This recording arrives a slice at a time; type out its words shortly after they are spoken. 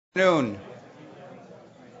Noon.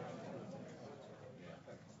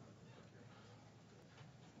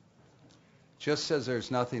 Just as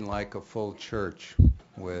there's nothing like a full church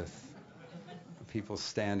with people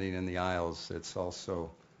standing in the aisles, it's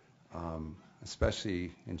also,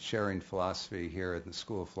 especially in sharing philosophy here at the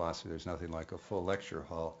School of Philosophy, there's nothing like a full lecture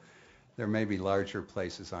hall. There may be larger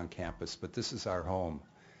places on campus, but this is our home.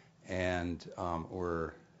 And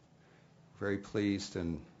we're very pleased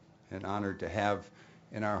and honored to have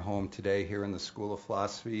in our home today here in the School of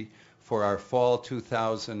Philosophy for our fall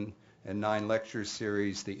 2009 lecture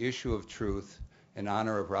series, The Issue of Truth, in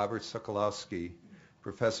honor of Robert Sokolowski,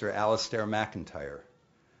 Professor Alasdair MacIntyre.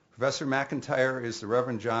 Professor MacIntyre is the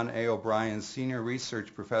Reverend John A. O'Brien Senior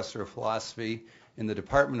Research Professor of Philosophy in the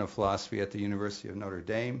Department of Philosophy at the University of Notre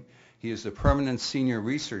Dame. He is the Permanent Senior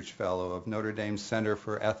Research Fellow of Notre Dame Center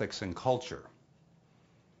for Ethics and Culture.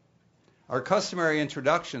 Our customary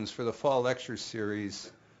introductions for the fall lecture series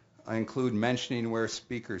include mentioning where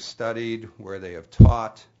speakers studied, where they have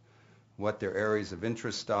taught, what their areas of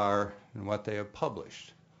interest are, and what they have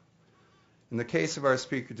published. In the case of our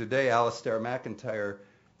speaker today, Alasdair MacIntyre,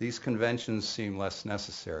 these conventions seem less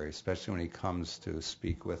necessary, especially when he comes to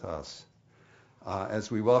speak with us. As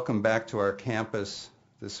we welcome back to our campus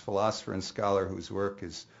this philosopher and scholar whose work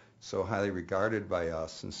is so highly regarded by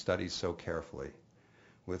us and studied so carefully,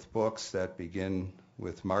 with books that begin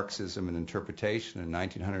with Marxism and Interpretation in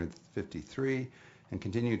 1953 and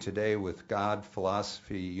continue today with God,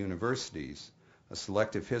 Philosophy, Universities, a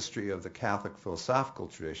selective history of the Catholic philosophical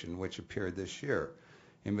tradition, which appeared this year.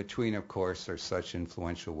 In between, of course, are such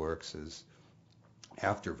influential works as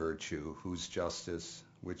After Virtue, Whose Justice,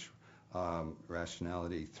 Which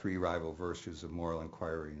Rationality, Three Rival Virtues of Moral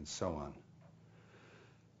Inquiry, and so on.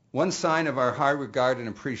 One sign of our high regard and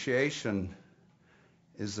appreciation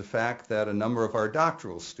is the fact that a number of our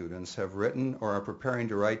doctoral students have written or are preparing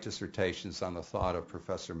to write dissertations on the thought of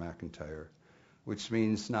Professor MacIntyre, which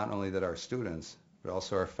means not only that our students, but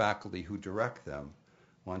also our faculty who direct them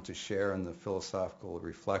want to share in the philosophical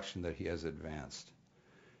reflection that he has advanced.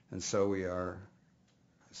 And so we are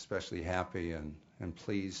especially happy and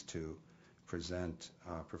pleased to present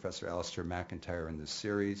Professor Alasdair MacIntyre in this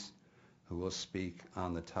series, who will speak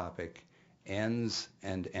on the topic Ends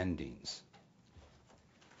and Endings.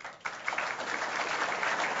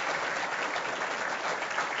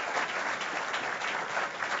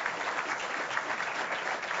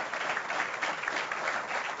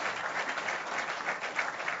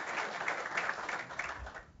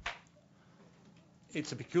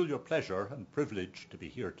 It's a peculiar pleasure and privilege to be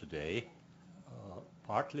here today,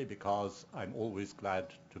 partly because I'm always glad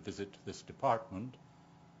to visit this department,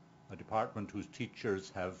 a department whose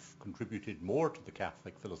teachers have contributed more to the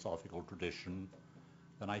Catholic philosophical tradition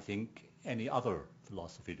than I think any other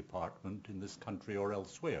philosophy department in this country or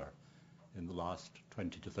elsewhere in the last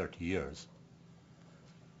 20 to 30 years.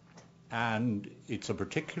 And it's a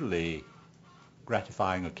particularly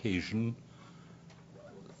gratifying occasion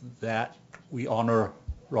that we honor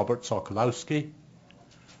Robert Sokolowski,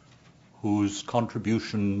 whose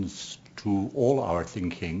contributions to all our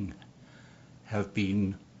thinking have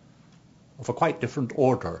been of a quite different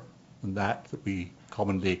order than that we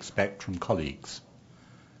commonly expect from colleagues.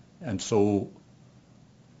 And so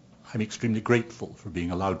I'm extremely grateful for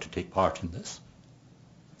being allowed to take part in this.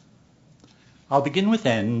 I'll begin with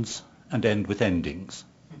ends and end with endings.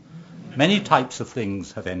 Many types of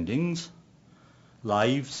things have endings: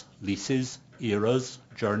 lives, leases, eras,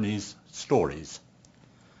 journeys, stories.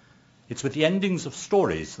 It's with the endings of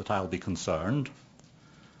stories that I'll be concerned.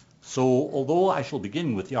 So although I shall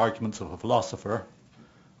begin with the arguments of a philosopher,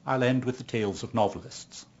 I'll end with the tales of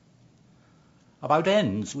novelists. About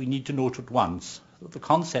ends, we need to note at once that the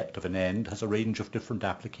concept of an end has a range of different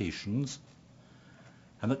applications,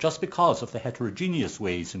 and that just because of the heterogeneous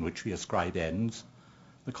ways in which we ascribe ends,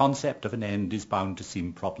 the concept of an end is bound to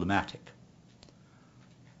seem problematic.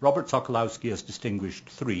 Robert Sokolowski has distinguished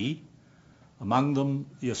three, among them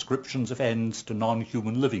the ascriptions of ends to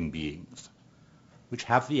non-human living beings, which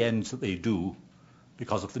have the ends that they do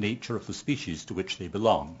because of the nature of the species to which they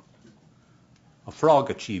belong. A frog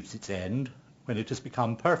achieves its end when it has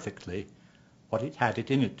become perfectly what it had it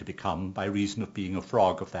in it to become by reason of being a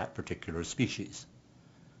frog of that particular species.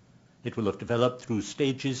 It will have developed through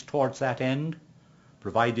stages towards that end,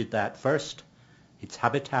 provided that first, its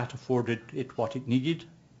habitat afforded it what it needed,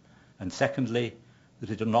 and secondly, that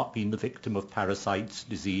it had not been the victim of parasites,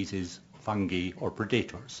 diseases, fungi, or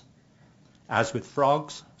predators. As with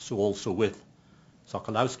frogs, so also with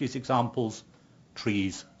Sokolowski's examples,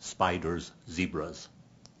 trees, spiders, zebras.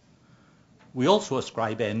 We also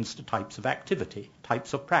ascribe ends to types of activity,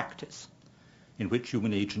 types of practice. in which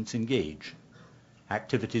human agents engage,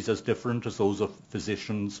 activities as different as those of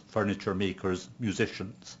physicians, furniture makers,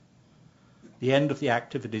 musicians. The end of the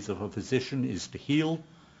activities of a physician is to heal,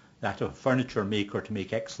 that of a furniture maker to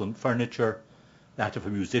make excellent furniture, that of a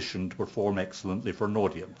musician to perform excellently for an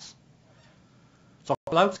audience.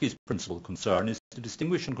 Sokolowski's principal concern is to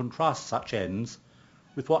distinguish and contrast such ends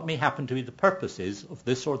with what may happen to be the purposes of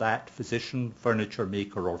this or that physician, furniture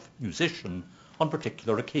maker, or musician on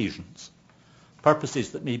particular occasions,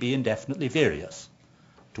 purposes that may be indefinitely various: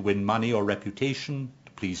 to win money or reputation,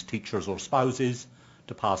 to please teachers or spouses,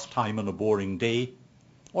 to pass time on a boring day,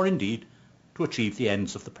 or indeed to achieve the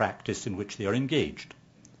ends of the practice in which they are engaged.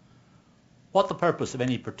 What the purpose of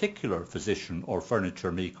any particular physician or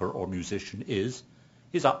furniture maker or musician is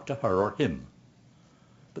up to her or him.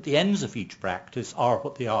 But the ends of each practice are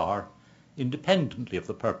what they are, independently of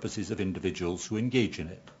the purposes of individuals who engage in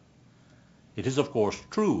it. It is of course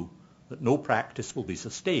true that no practice will be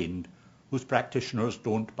sustained whose practitioners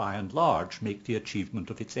don't by and large make the achievement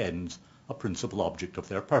of its ends a principal object of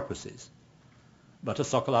their purposes. But as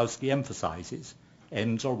Sokolowski emphasizes,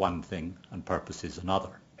 ends are one thing and purposes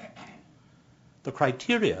another. The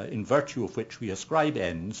criteria in virtue of which we ascribe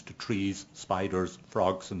ends to trees, spiders,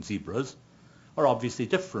 frogs and zebras are obviously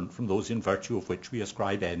different from those in virtue of which we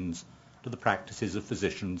ascribe ends to the practices of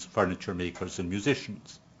physicians, furniture makers and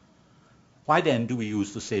musicians. Why then do we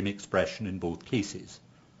use the same expression in both cases?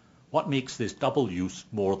 What makes this double use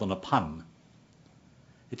more than a pun?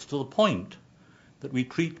 It's to the point that we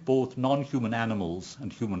treat both non-human animals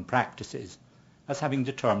and human practices as having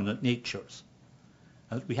determinate natures,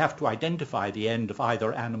 and that we have to identify the end of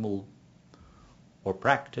either animal or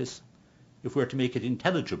practice if we're to make it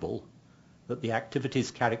intelligible that the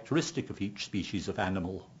activities characteristic of each species of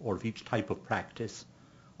animal or of each type of practice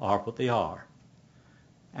are what they are,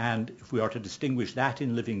 and if we are to distinguish that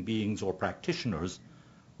in living beings or practitioners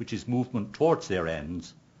which is movement towards their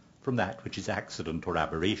ends from that which is accident or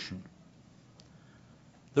aberration.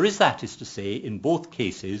 There is, that is to say, in both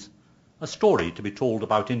cases, a story to be told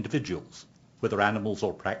about individuals, whether animals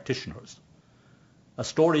or practitioners, a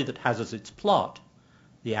story that has as its plot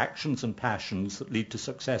the actions and passions that lead to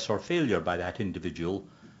success or failure by that individual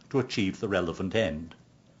to achieve the relevant end.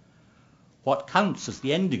 What counts as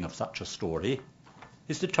the ending of such a story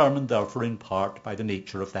is determined therefore in part by the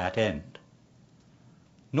nature of that end.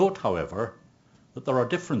 Note, however, that there are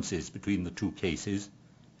differences between the two cases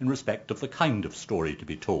in respect of the kind of story to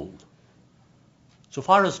be told. So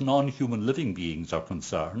far as non-human living beings are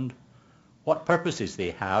concerned, what purposes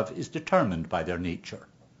they have is determined by their nature,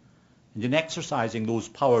 and in exercising those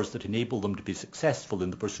powers that enable them to be successful in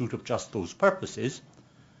the pursuit of just those purposes,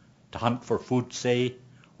 to hunt for food, say,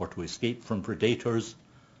 or to escape from predators,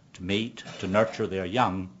 to mate, to nurture their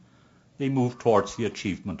young, they move towards the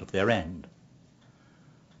achievement of their end.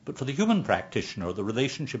 But for the human practitioner, the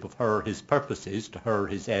relationship of her, his purposes, to her,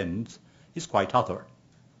 his ends, is quite other.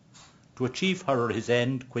 To achieve her or his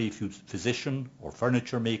end, qua physician, or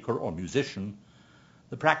furniture maker, or musician,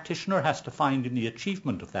 the practitioner has to find in the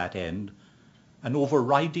achievement of that end an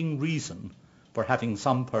overriding reason for having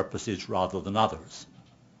some purposes rather than others.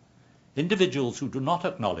 Individuals who do not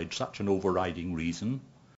acknowledge such an overriding reason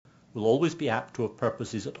will always be apt to have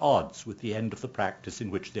purposes at odds with the end of the practice in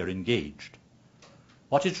which they are engaged.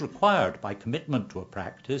 What is required by commitment to a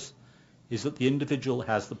practice is that the individual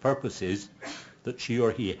has the purposes that she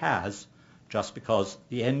or he has just because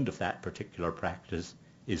the end of that particular practice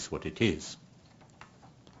is what it is.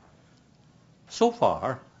 So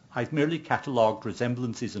far, I've merely catalogued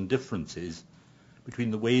resemblances and differences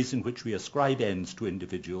between the ways in which we ascribe ends to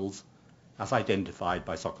individuals as identified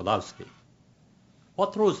by Sokolowski.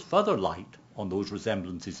 What throws further light on those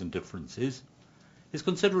resemblances and differences is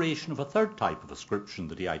consideration of a third type of ascription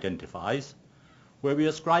that he identifies, where we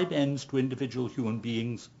ascribe ends to individual human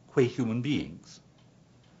beings qua human beings.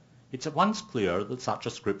 It's at once clear that such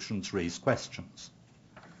ascriptions raise questions.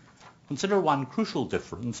 Consider one crucial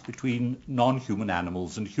difference between non-human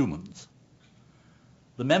animals and humans.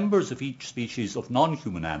 The members of each species of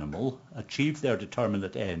non-human animal achieve their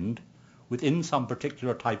determinate end within some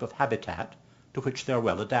particular type of habitat to which they are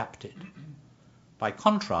well adapted. By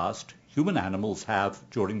contrast, human animals have,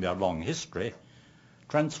 during their long history,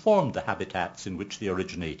 transformed the habitats in which they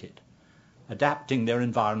originated, adapting their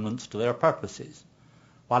environments to their purposes,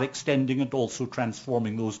 while extending and also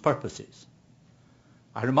transforming those purposes.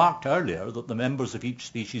 I remarked earlier that the members of each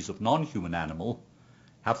species of non-human animal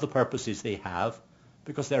have the purposes they have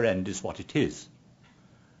because their end is what it is.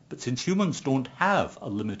 But since humans don't have a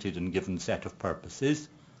limited and given set of purposes,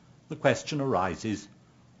 the question arises,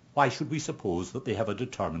 why should we suppose that they have a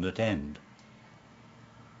determinate end?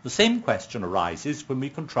 The same question arises when we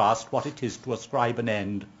contrast what it is to ascribe an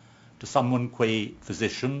end to someone qua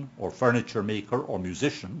physician or furniture maker or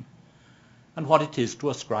musician, and what it is to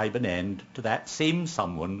ascribe an end to that same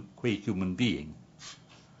someone qua human being.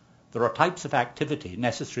 There are types of activity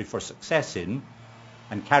necessary for success in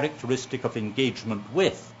and characteristic of engagement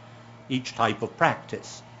with each type of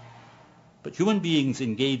practice. But human beings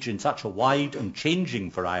engage in such a wide and changing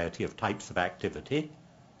variety of types of activity,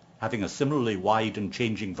 having a similarly wide and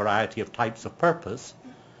changing variety of types of purpose,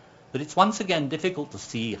 that it's once again difficult to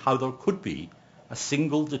see how there could be a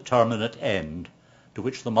single determinate end to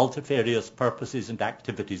which the multifarious purposes and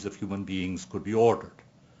activities of human beings could be ordered.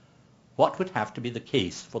 What would have to be the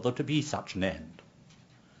case for there to be such an end?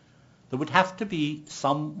 There would have to be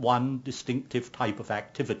some one distinctive type of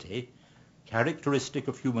activity, characteristic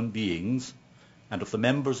of human beings and of the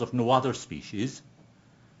members of no other species,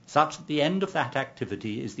 such that the end of that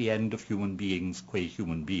activity is the end of human beings qua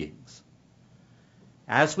human beings.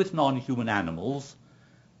 As with non-human animals,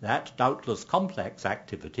 that doubtless complex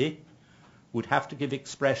activity would have to give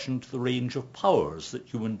expression to the range of powers that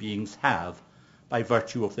human beings have by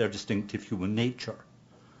virtue of their distinctive human nature,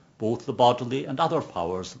 both the bodily and other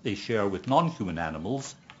powers that they share with non-human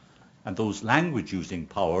animals, and those language-using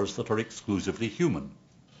powers that are exclusively human.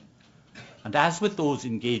 And as with those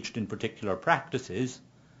engaged in particular practices,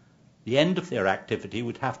 the end of their activity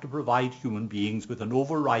would have to provide human beings with an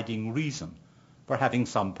overriding reason for having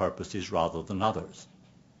some purposes rather than others.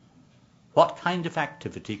 What kind of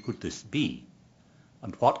activity could this be,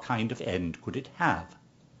 and what kind of end could it have?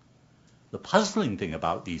 The puzzling thing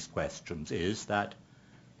about these questions is that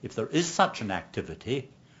if there is such an activity,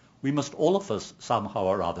 we must all of us somehow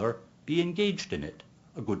or other be engaged in it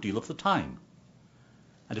a good deal of the time.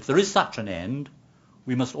 And if there is such an end,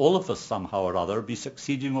 we must all of us somehow or other be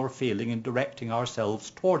succeeding or failing in directing ourselves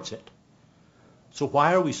towards it. So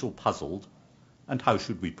why are we so puzzled, and how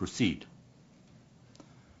should we proceed?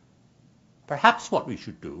 Perhaps what we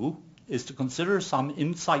should do is to consider some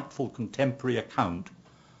insightful contemporary account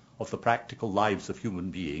of the practical lives of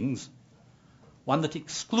human beings, one that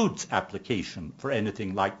excludes application for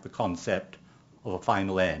anything like the concept of a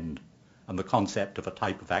final end and the concept of a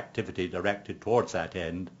type of activity directed towards that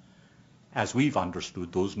end, as we've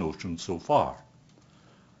understood those notions so far,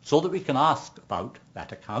 so that we can ask about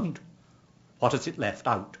that account, what has it left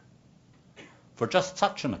out? For just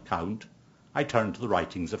such an account, I turn to the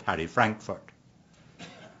writings of Harry Frankfurt.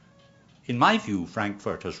 In my view,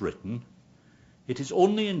 Frankfurt has written, it is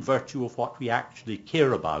only in virtue of what we actually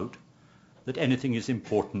care about that anything is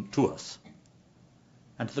important to us.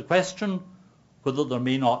 And to the question whether there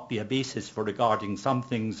may not be a basis for regarding some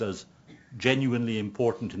things as genuinely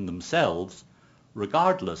important in themselves,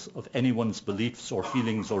 regardless of anyone's beliefs or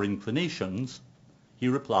feelings or inclinations, he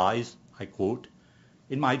replies, I quote,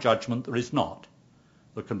 "In my judgment there is not.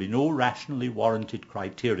 There can be no rationally warranted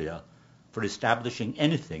criteria for establishing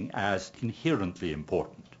anything as inherently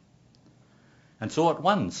important." And so at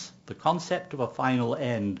once the concept of a final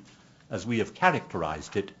end, as we have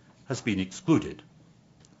characterized it, has been excluded.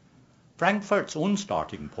 Frankfurt's own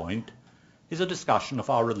starting point is a discussion of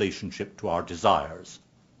our relationship to our desires.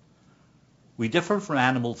 We differ from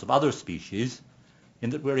animals of other species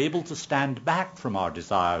in that we're able to stand back from our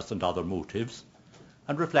desires and other motives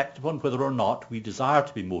and reflect upon whether or not we desire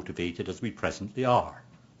to be motivated as we presently are.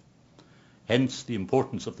 Hence the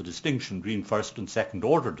importance of the distinction between first and second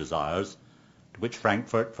order desires, to which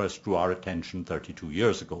Frankfurt first drew our attention 32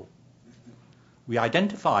 years ago. We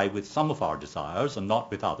identify with some of our desires and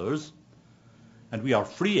not with others, and we are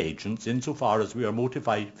free agents insofar as we are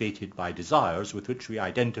motivated by desires with which we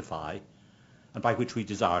identify and by which we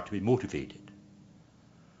desire to be motivated.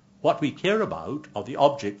 What we care about are the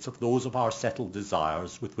objects of those of our settled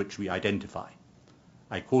desires with which we identify.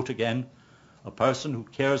 I quote again, a person who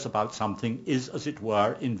cares about something is, as it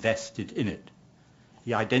were, invested in it.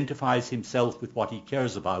 He identifies himself with what he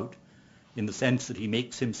cares about in the sense that he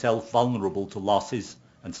makes himself vulnerable to losses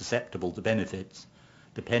and susceptible to benefits,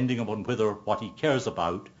 depending upon whether what he cares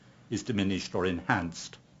about is diminished or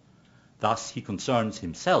enhanced. Thus he concerns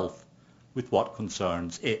himself with what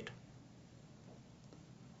concerns it.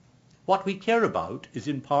 What we care about is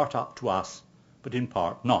in part up to us, but in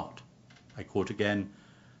part not. I quote again,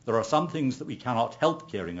 there are some things that we cannot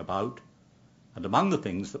help caring about, and among the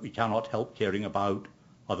things that we cannot help caring about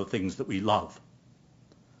are the things that we love.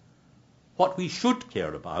 What we should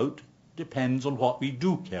care about depends on what we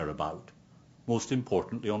do care about, most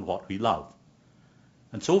importantly on what we love.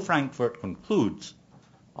 And so Frankfurt concludes,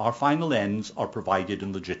 our final ends are provided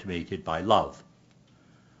and legitimated by love.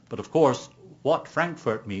 But of course, what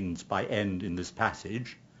Frankfurt means by end in this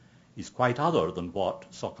passage is quite other than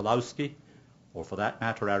what Sokolowski, or for that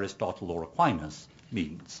matter Aristotle or Aquinas,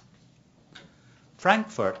 means.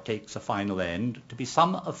 Frankfurt takes a final end to be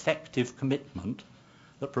some effective commitment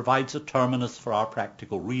that provides a terminus for our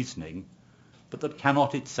practical reasoning, but that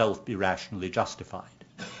cannot itself be rationally justified.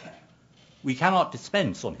 We cannot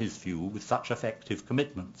dispense, on his view, with such effective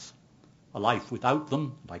commitments. A life without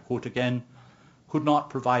them, and I quote again, could not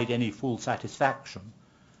provide any full satisfaction,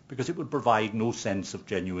 because it would provide no sense of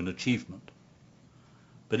genuine achievement.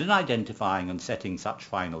 But in identifying and setting such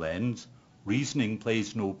final ends, reasoning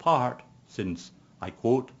plays no part, since, I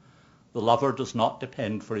quote, the lover does not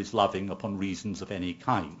depend for his loving upon reasons of any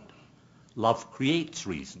kind. Love creates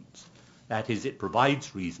reasons, that is, it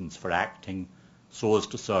provides reasons for acting so as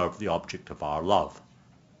to serve the object of our love.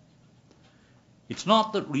 It's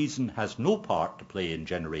not that reason has no part to play in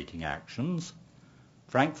generating actions.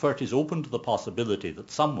 Frankfurt is open to the possibility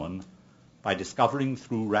that someone, by discovering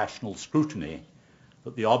through rational scrutiny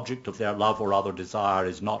that the object of their love or other desire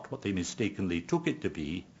is not what they mistakenly took it to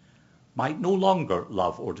be, might no longer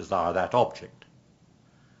love or desire that object.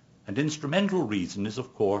 And instrumental reasoning is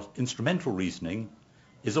of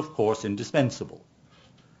course indispensable.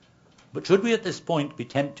 But should we at this point be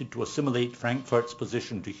tempted to assimilate Frankfurt's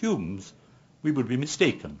position to Hume's, we would be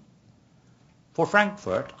mistaken. For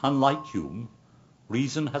Frankfurt, unlike Hume,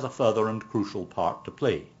 reason has a further and crucial part to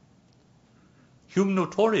play. Hume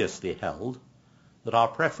notoriously held that our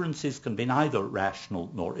preferences can be neither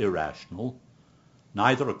rational nor irrational,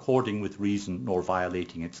 neither according with reason nor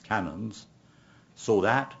violating its canons, so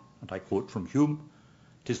that, and I quote from Hume,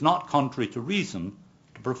 "'tis not contrary to reason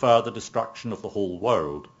to prefer the destruction of the whole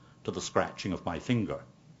world to the scratching of my finger."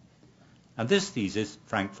 And this thesis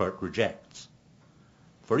Frankfurt rejects.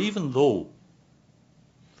 For even though,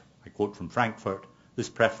 I quote from Frankfurt, this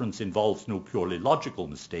preference involves no purely logical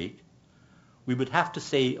mistake, we would have to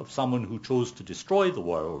say of someone who chose to destroy the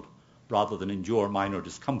world rather than endure minor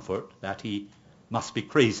discomfort that he must be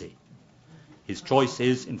crazy. His choice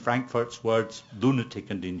is, in Frankfurt's words, lunatic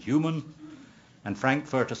and inhuman, and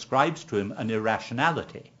Frankfurt ascribes to him an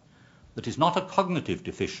irrationality that is not a cognitive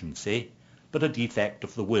deficiency, but a defect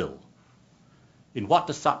of the will. In what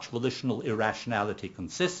does such volitional irrationality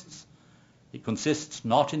consist? It consists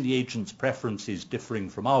not in the agent's preferences differing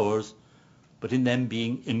from ours, but in them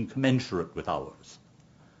being incommensurate with ours.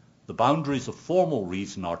 The boundaries of formal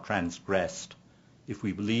reason are transgressed if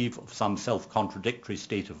we believe of some self-contradictory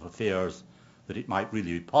state of affairs that it might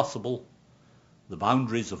really be possible. The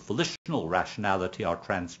boundaries of volitional rationality are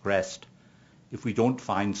transgressed if we don't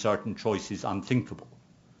find certain choices unthinkable.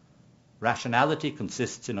 Rationality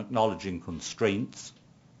consists in acknowledging constraints.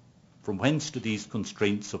 From whence do these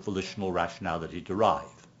constraints of volitional rationality derive?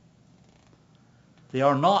 They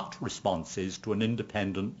are not responses to an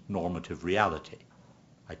independent normative reality.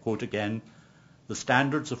 I quote again, "The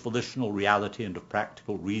standards of volitional reality and of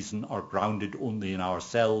practical reason are grounded only in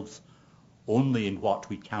ourselves, only in what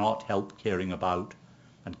we cannot help caring about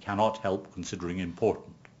and cannot help considering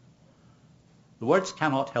important." The words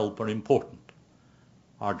 "cannot help" are important.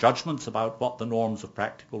 Our judgments about what the norms of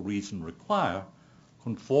practical reason require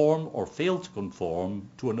conform or fail to conform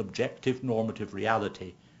to an objective normative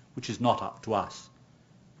reality which is not up to us.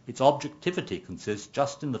 Its objectivity consists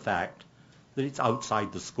just in the fact that it's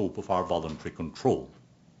outside the scope of our voluntary control.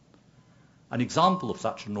 An example of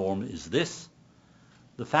such a norm is this: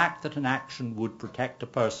 the fact that an action would protect a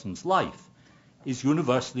person's life is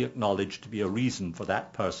universally acknowledged to be a reason for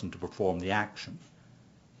that person to perform the action,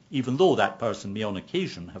 even though that person may on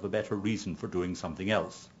occasion have a better reason for doing something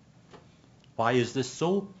else. Why is this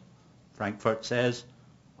so? Frankfurt says,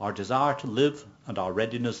 our desire to live and our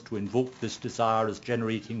readiness to invoke this desire as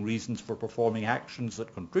generating reasons for performing actions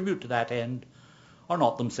that contribute to that end are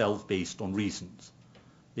not themselves based on reasons.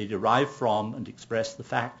 They derive from and express the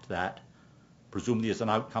fact that, presumably as an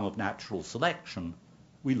outcome of natural selection,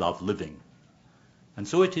 we love living. And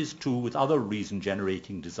so it is too with other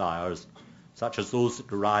reason-generating desires, such as those that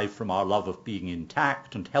derive from our love of being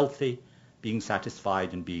intact and healthy, being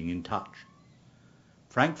satisfied and being in touch.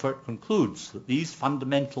 Frankfurt concludes that these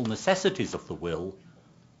fundamental necessities of the will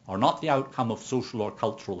are not the outcome of social or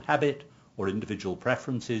cultural habit or individual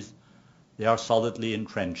preferences. They are solidly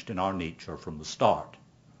entrenched in our nature from the start.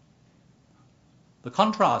 The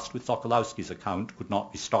contrast with Sokolowski's account could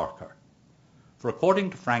not be starker. For according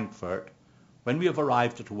to Frankfurt, when we have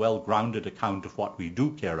arrived at a well-grounded account of what we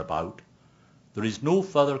do care about, there is no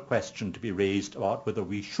further question to be raised about whether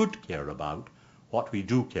we should care about what we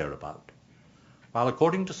do care about. While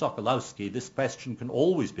according to Sokolowski, this question can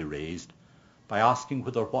always be raised by asking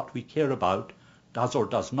whether what we care about does or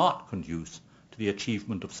does not conduce to the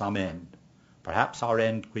achievement of some end, perhaps our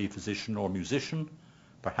end qua physician or musician,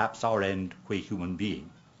 perhaps our end qua human being.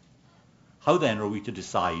 How then are we to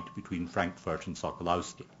decide between Frankfurt and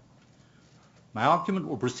Sokolowski? My argument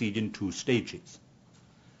will proceed in two stages.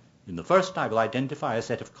 In the first, I will identify a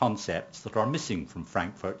set of concepts that are missing from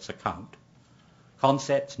Frankfurt's account,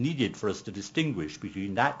 concepts needed for us to distinguish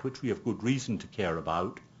between that which we have good reason to care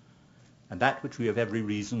about and that which we have every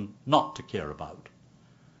reason not to care about,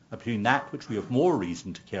 and between that which we have more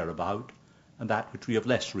reason to care about and that which we have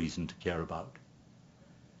less reason to care about.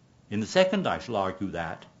 In the second, I shall argue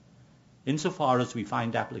that, insofar as we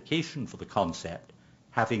find application for the concept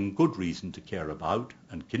having good reason to care about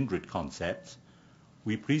and kindred concepts,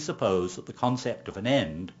 we presuppose that the concept of an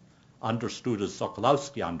end, understood as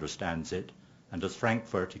Sokolowski understands it and as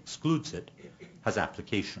Frankfurt excludes it, has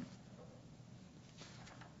application.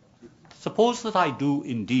 Suppose that I do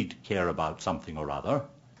indeed care about something or other,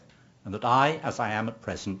 and that I, as I am at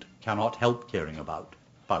present, cannot help caring about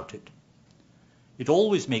it. It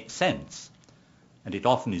always makes sense, and it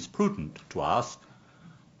often is prudent, to ask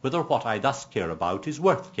whether what I thus care about is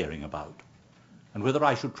worth caring about, and whether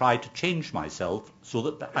I should try to change myself so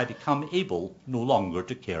that I become able no longer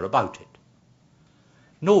to care about it.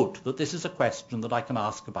 Note that this is a question that I can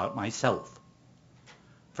ask about myself.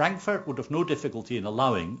 Frankfurt would have no difficulty in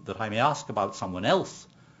allowing that I may ask about someone else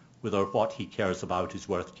whether what he cares about is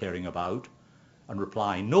worth caring about, and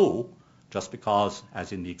reply no, just because,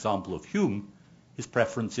 as in the example of Hume, his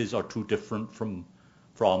preferences are too different from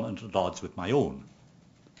and at odds with my own.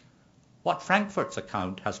 What Frankfurt's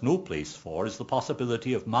account has no place for is the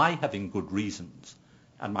possibility of my having good reasons,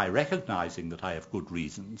 and my recognizing that I have good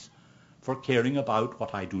reasons, for caring about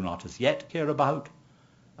what I do not as yet care about,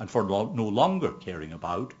 and for no longer caring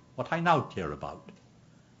about what I now care about,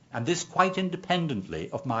 and this quite independently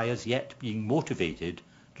of my as yet being motivated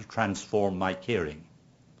to transform my caring.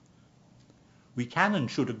 We can and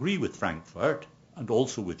should agree with Frankfurt, and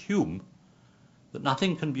also with Hume, that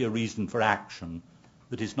nothing can be a reason for action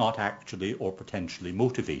that is not actually or potentially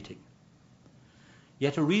motivating.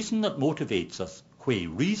 Yet a reason that motivates us qua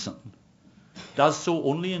reason does so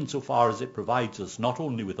only insofar as it provides us not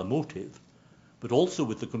only with a motive, but also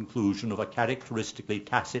with the conclusion of a characteristically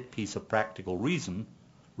tacit piece of practical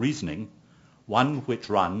reasoning, one which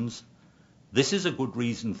runs, this is a good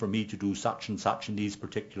reason for me to do such and such in these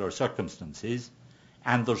particular circumstances,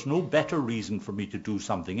 and there's no better reason for me to do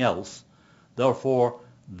something else, therefore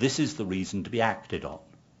this is the reason to be acted on.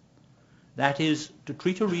 That is, to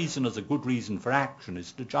treat a reason as a good reason for action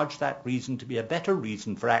is to judge that reason to be a better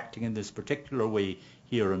reason for acting in this particular way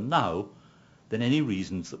here and now than any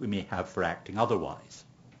reasons that we may have for acting otherwise.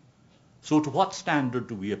 So to what standard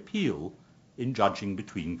do we appeal in judging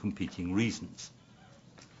between competing reasons?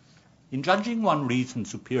 In judging one reason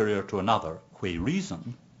superior to another qua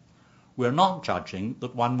reason, we are not judging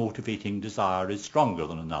that one motivating desire is stronger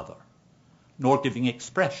than another, nor giving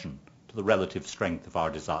expression to the relative strength of our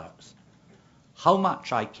desires. How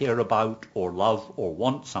much I care about or love or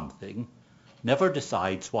want something never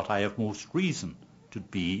decides what I have most reason to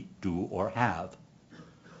be, do, or have.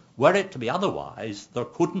 Were it to be otherwise, there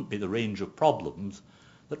couldn't be the range of problems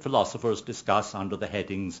that philosophers discuss under the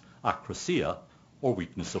headings acrasia or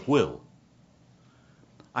weakness of will.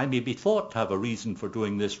 I may be thought to have a reason for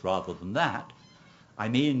doing this rather than that. I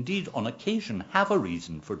may indeed on occasion have a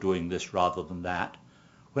reason for doing this rather than that,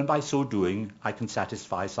 when by so doing I can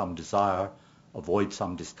satisfy some desire, avoid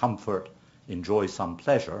some discomfort, enjoy some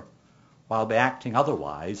pleasure, while by acting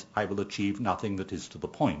otherwise I will achieve nothing that is to the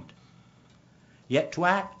point. Yet to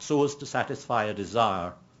act so as to satisfy a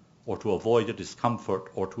desire, or to avoid a discomfort,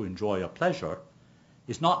 or to enjoy a pleasure,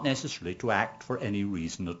 is not necessarily to act for any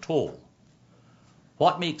reason at all.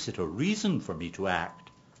 What makes it a reason for me to act,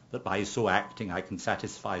 that by so acting I can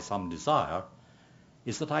satisfy some desire,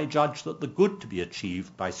 is that I judge that the good to be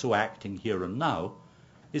achieved by so acting here and now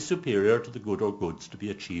is superior to the good or goods to be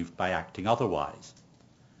achieved by acting otherwise.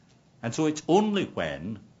 And so it's only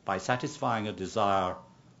when, by satisfying a desire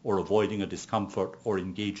or avoiding a discomfort or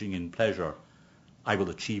engaging in pleasure, I will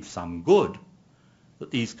achieve some good, that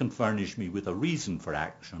these can furnish me with a reason for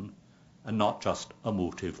action and not just a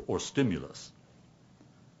motive or stimulus.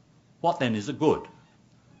 What then is a good?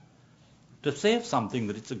 To say of something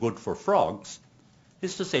that it's a good for frogs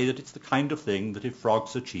is to say that it's the kind of thing that if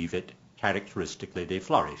frogs achieve it, characteristically they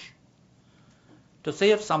flourish. To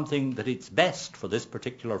say of something that it's best for this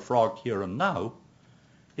particular frog here and now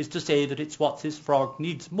is to say that it's what this frog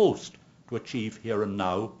needs most to achieve here and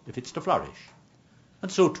now if it's to flourish.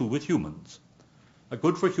 And so too with humans. A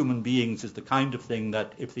good for human beings is the kind of thing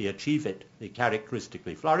that if they achieve it, they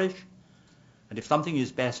characteristically flourish. And if something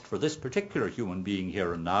is best for this particular human being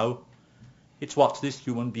here and now, It's what this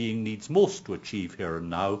human being needs most to achieve here and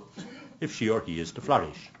now, if she or he is to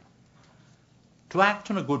flourish. To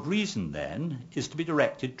act on a good reason, then, is to be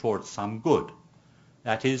directed towards some good,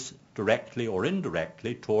 that is, directly or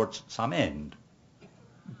indirectly towards some end.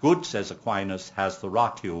 Good, says Aquinas, has the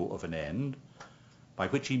ratio of an end, by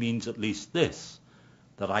which he means at least this,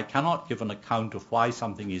 that I cannot give an account of why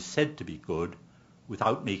something is said to be good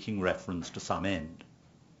without making reference to some end.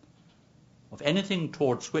 Of anything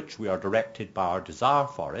towards which we are directed by our desire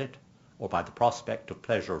for it, or by the prospect of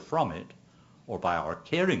pleasure from it, or by our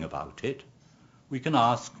caring about it, we can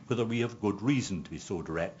ask whether we have good reason to be so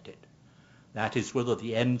directed. That is, whether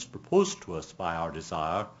the ends proposed to us by our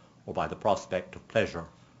desire, or by the prospect of pleasure,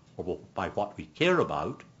 or by what we care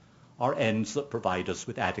about, are ends that provide us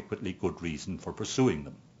with adequately good reason for pursuing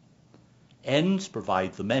them. Ends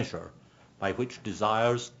provide the measure by which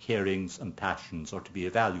desires, carings, and passions are to be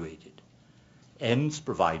evaluated. Ends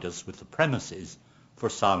provide us with the premises for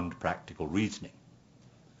sound practical reasoning.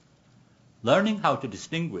 Learning how to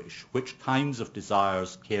distinguish which kinds of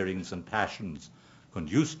desires, carings, and passions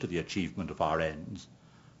conduce to the achievement of our ends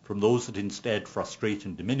from those that instead frustrate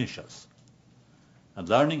and diminish us, and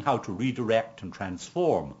learning how to redirect and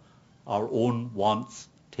transform our own wants,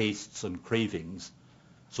 tastes, and cravings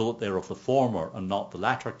so that they're of the former and not the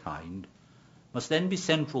latter kind, must then be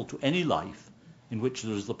central to any life in which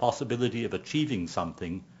there is the possibility of achieving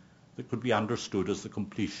something that could be understood as the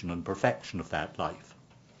completion and perfection of that life.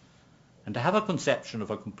 And to have a conception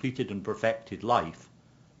of a completed and perfected life,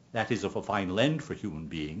 that is, of a final end for human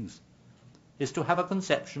beings, is to have a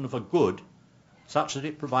conception of a good such that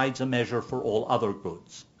it provides a measure for all other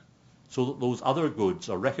goods, so that those other goods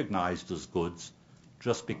are recognized as goods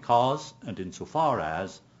just because and insofar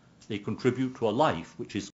as they contribute to a life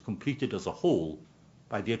which is completed as a whole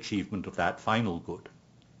by the achievement of that final good.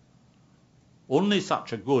 Only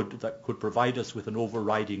such a good that could provide us with an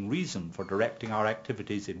overriding reason for directing our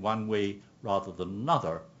activities in one way rather than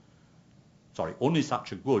another, only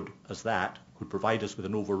such a good as that could provide us with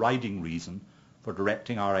an overriding reason for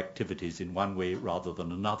directing our activities in one way rather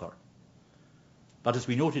than another. But as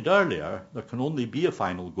we noted earlier, there can only be a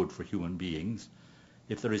final good for human beings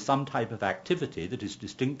if there is some type of activity that is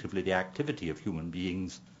distinctively the activity of human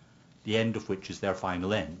beings, the end of which is their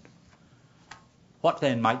final end. What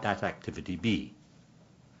then might that activity be?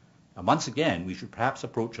 And once again, we should perhaps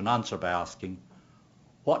approach an answer by asking,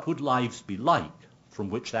 what would lives be like from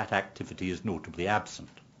which that activity is notably absent?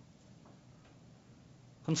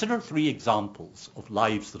 Consider 3 examples of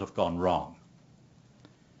lives that have gone wrong.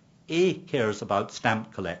 A cares about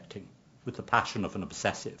stamp collecting with the passion of an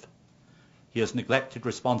obsessive. He has neglected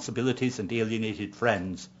responsibilities and alienated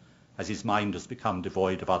friends as his mind has become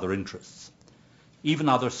devoid of other interests. Even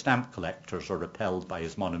other stamp collectors are repelled by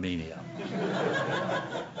his monomania.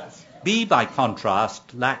 B, by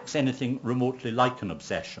contrast, lacks anything remotely like an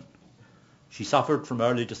obsession. She suffered from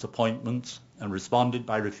early disappointments and responded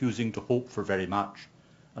by refusing to hope for very much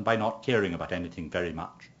and by not caring about anything very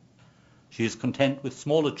much. She is content with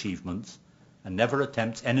small achievements and never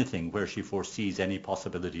attempts anything where she foresees any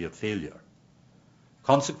possibility of failure.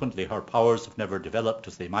 Consequently, her powers have never developed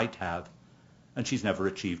as they might have, and she's never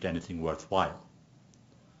achieved anything worthwhile.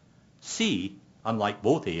 C, unlike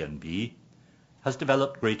both A and B, has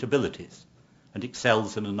developed great abilities and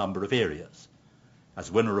excels in a number of areas, as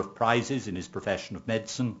winner of prizes in his profession of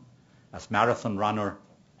medicine, as marathon runner,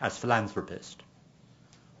 as philanthropist.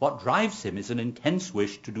 What drives him is an intense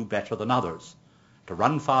wish to do better than others, to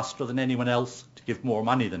run faster than anyone else, to give more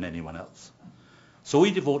money than anyone else. So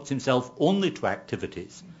he devotes himself only to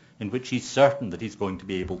activities in which he's certain that he's going to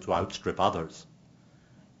be able to outstrip others.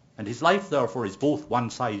 And his life, therefore, is both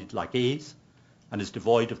one-sided like A's and is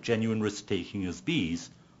devoid of genuine risk-taking as B's,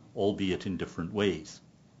 albeit in different ways.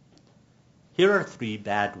 Here are 3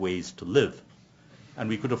 bad ways to live, and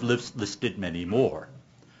we could have listed many more.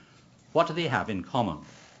 What do they have in common?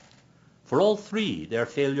 For all 3, their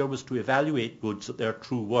failure was to evaluate goods at their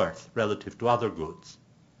true worth relative to other goods.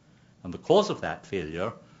 And the cause of that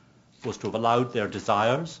failure was to have allowed their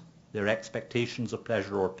desires, their expectations of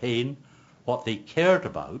pleasure or pain, what they cared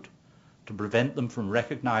about, to prevent them from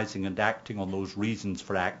recognizing and acting on those reasons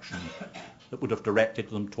for action that would have directed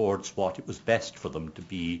them towards what it was best for them to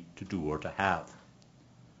be, to do, or to have.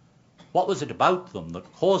 What was it about them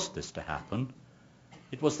that caused this to happen?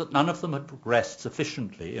 It was that none of them had progressed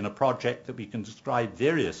sufficiently in a project that we can describe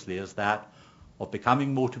variously as that of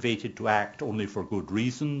becoming motivated to act only for good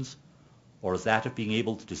reasons, or as that of being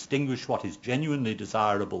able to distinguish what is genuinely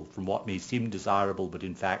desirable from what may seem desirable but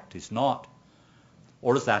in fact is not,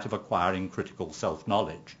 or as that of acquiring critical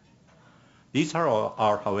self-knowledge. These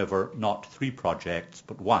are, however, not 3 projects,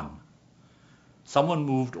 but 1. someone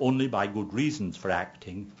moved only by good reasons for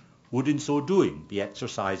acting would in so doing be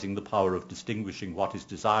exercising the power of distinguishing what is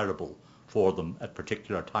desirable for them at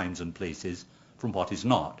particular times and places from what is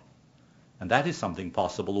not. And that is something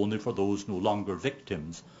possible only for those no longer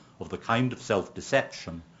victims of the kind of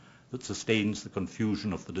self-deception that sustains the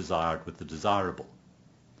confusion of the desired with the desirable.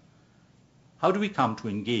 How do we come to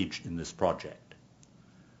engage in this project?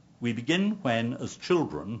 We begin when, as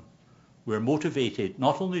children, we're motivated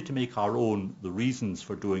not only to make our own the reasons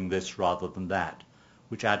for doing this rather than that,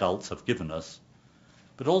 which adults have given us,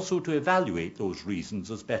 but also to evaluate those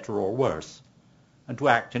reasons as better or worse, and to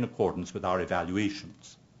act in accordance with our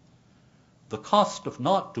evaluations. The cost of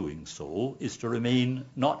not doing so is to remain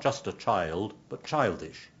not just a child, but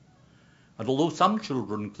childish. And although some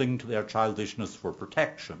children cling to their childishness for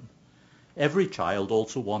protection, every child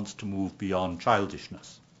also wants to move beyond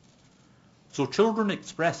childishness. So children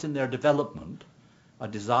express in their development a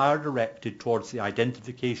desire directed towards the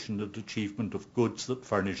identification and achievement of goods that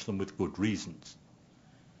furnish them with good reasons.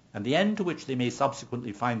 And the end to which they may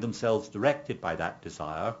subsequently find themselves directed by that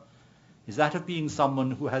desire is that of being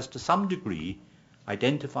someone who has to some degree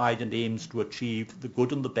identified and aims to achieve the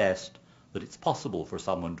good and the best that it's possible for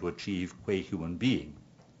someone to achieve qua human being.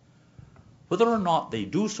 Whether or not they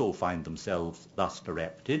do so find themselves thus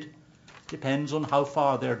directed depends on how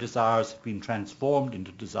far their desires have been transformed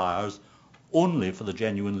into desires only for the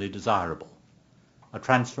genuinely desirable, a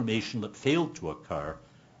transformation that failed to occur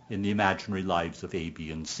in the imaginary lives of A,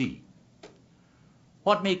 B, and C.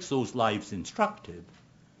 What makes those lives instructive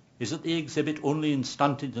is that they exhibit only in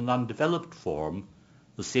stunted and undeveloped form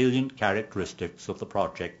the salient characteristics of the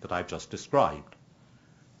project that I've just described.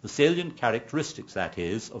 The salient characteristics, that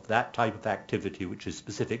is, of that type of activity which is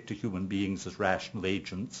specific to human beings as rational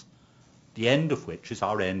agents, the end of which is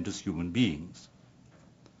our end as human beings.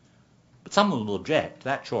 But someone will object,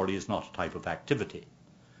 that surely is not a type of activity.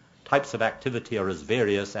 Types of activity are as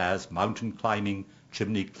various as mountain climbing,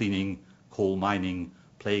 chimney cleaning, coal mining,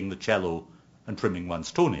 playing the cello, and trimming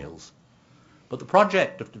one's toenails. But the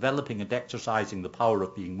project of developing and exercising the power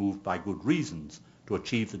of being moved by good reasons to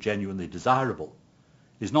achieve the genuinely desirable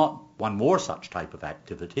is not one more such type of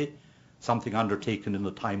activity, something undertaken in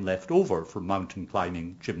the time left over from mountain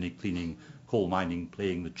climbing, chimney cleaning, coal mining,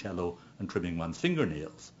 playing the cello, and trimming one's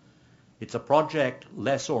fingernails. It's a project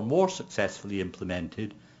less or more successfully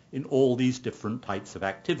implemented in all these different types of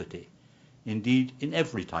activity, indeed in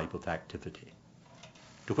every type of activity.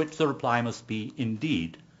 To which the reply must be,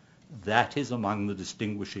 indeed, that is among the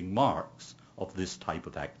distinguishing marks of this type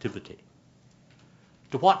of activity.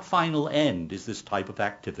 To what final end is this type of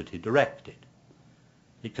activity directed?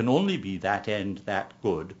 It can only be that end, that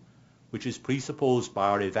good, which is presupposed by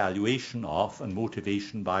our evaluation of and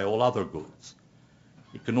motivation by all other goods.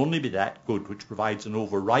 It can only be that good which provides an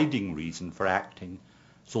overriding reason for acting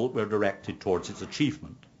so that we're directed towards its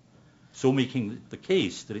achievement, so making it the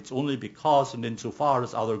case that it's only because and insofar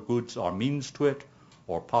as other goods are means to it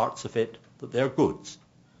or parts of it that they're goods.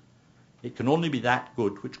 It can only be that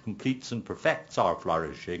good which completes and perfects our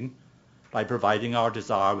flourishing by providing our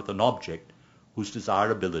desire with an object whose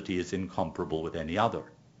desirability is incomparable with any other.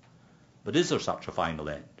 But is there such a final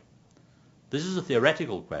end? This is a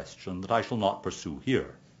theoretical question that I shall not pursue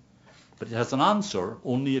here, but it has an answer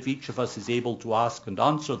only if each of us is able to ask and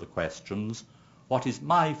answer the questions, what is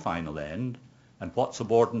my final end, and what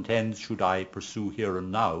subordinate ends should I pursue here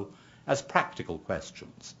and now, as practical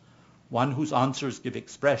questions, one whose answers give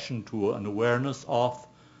expression to an awareness of,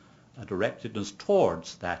 a directedness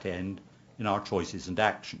towards that end in our choices and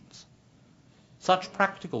actions. Such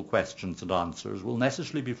practical questions and answers will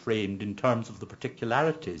necessarily be framed in terms of the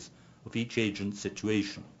particularities of each agent's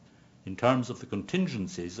situation, in terms of the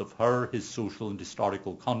contingencies of her, his social and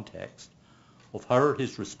historical context, of her,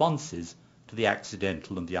 his responses to the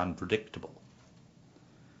accidental and the unpredictable.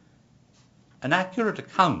 An accurate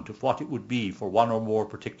account of what it would be for one or more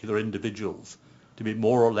particular individuals to be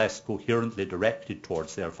more or less coherently directed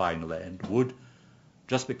towards their final end would,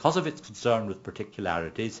 just because of its concern with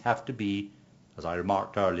particularities, have to be, as I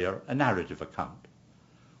remarked earlier, a narrative account,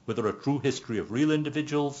 whether a true history of real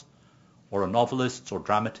individuals or a novelist's or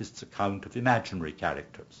dramatist's account of imaginary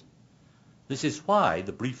characters. This is why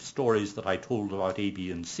the brief stories that I told about A,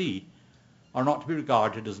 B, and C are not to be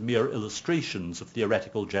regarded as mere illustrations of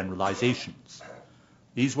theoretical generalizations.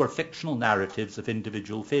 These were fictional narratives of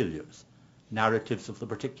individual failures, narratives of the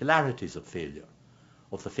particularities of failure,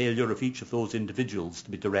 of the failure of each of those individuals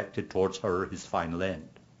to be directed towards her or his final end.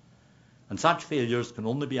 And such failures can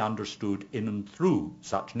only be understood in and through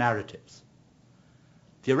such narratives.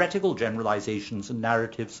 Theoretical generalizations and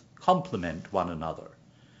narratives complement one another,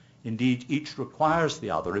 Indeed, each requires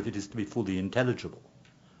the other if it is to be fully intelligible.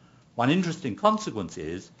 One interesting consequence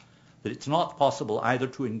is that it's not possible either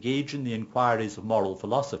to engage in the inquiries of moral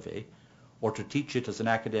philosophy or to teach it as an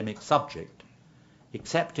academic subject,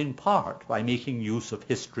 except in part by making use of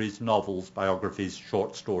histories, novels, biographies,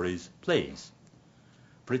 short stories, plays.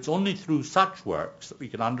 For it's only through such works that we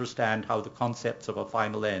can understand how the concepts of a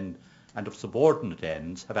final end and of subordinate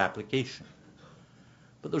ends have application.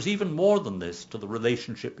 But there's even more than this to the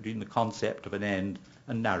relationship between the concept of an end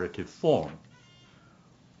and narrative form.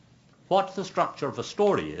 What the structure of a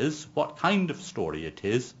story is, what kind of story it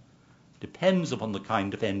is, depends upon the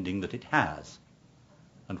kind of ending that it has.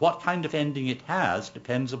 And what kind of ending it has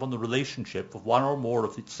depends upon the relationship of one or more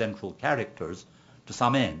of its central characters to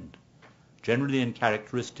some end, generally and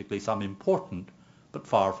characteristically some important but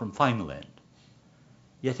far from final end.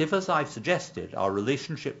 Yet if, as I've suggested, our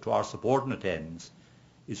relationship to our subordinate ends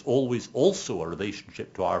is always also a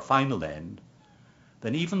relationship to our final end,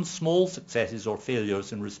 then even small successes or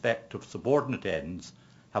failures in respect of subordinate ends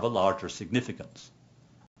have a larger significance.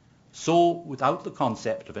 So, without the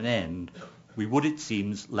concept of an end, we would, it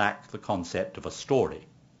seems, lack the concept of a story.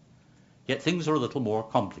 Yet things are a little more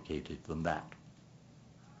complicated than that.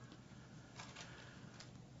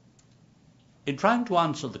 In trying to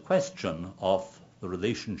answer the question of the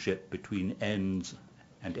relationship between ends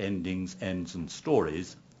and endings, ends and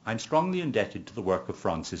stories, I'm strongly indebted to the work of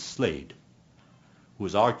Francis Slade, who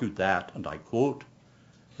has argued that, and I quote,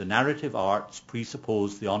 "The narrative arts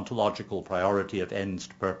presuppose the ontological priority of ends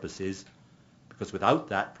to purposes, because without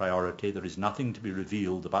that priority there is nothing to be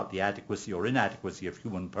revealed about the adequacy or inadequacy of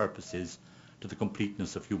human purposes to the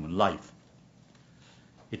completeness of human life."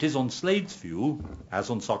 It is on Slade's view, as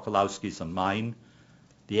on Sokolowski's and mine,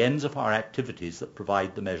 the ends of our activities that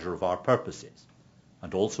provide the measure of our purposes,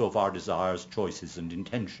 and also of our desires, choices and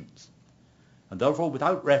intentions. And therefore,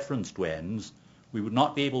 without reference to ends, we would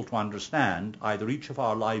not be able to understand either each of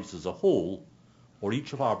our lives as a whole, or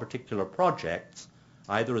each of our particular projects,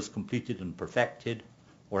 either as completed and perfected,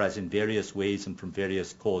 or as in various ways and from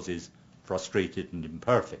various causes frustrated and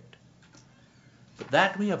imperfect. But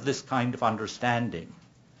that we have this kind of understanding,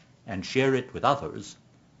 and share it with others,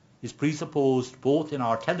 is presupposed both in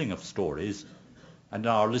our telling of stories and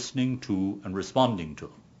in our listening to and responding to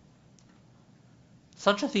them.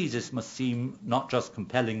 Such a thesis must seem not just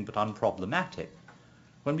compelling but unproblematic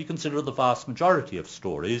when we consider the vast majority of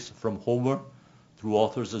stories, from Homer through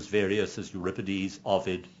authors as various as Euripides,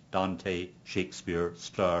 Ovid, Dante, Shakespeare,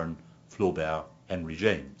 Sterne, Flaubert, Henry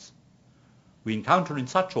James. We encounter in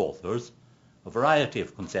such authors a variety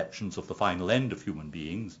of conceptions of the final end of human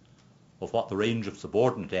beings, of what the range of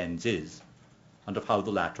subordinate ends is, and of how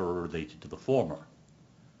the latter are related to the former.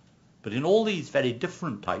 But in all these very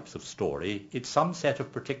different types of story, it's some set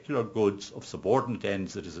of particular goods of subordinate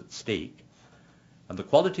ends that is at stake, and the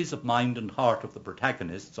qualities of mind and heart of the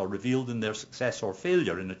protagonists are revealed in their success or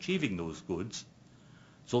failure in achieving those goods,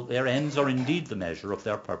 so that their ends are indeed the measure of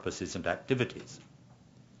their purposes and activities.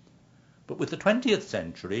 But with the 20th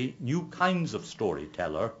century, new kinds of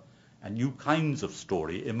storyteller and new kinds of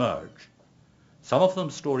story emerge. Some of them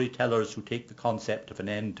storytellers who take the concept of an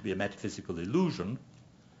end to be a metaphysical illusion,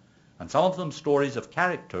 and some of them stories of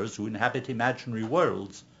characters who inhabit imaginary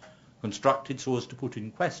worlds constructed so as to put in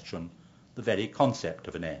question the very concept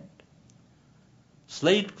of an end.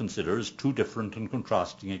 Slade considers two different and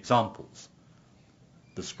contrasting examples: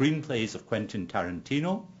 the screenplays of Quentin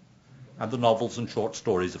Tarantino and the novels and short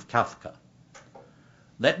stories of Kafka.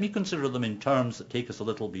 Let me consider them in terms that take us a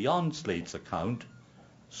little beyond Slade's account,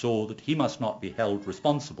 so that he must not be held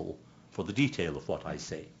responsible for the detail of what I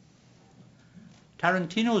say.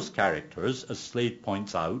 Tarantino's characters, as Slade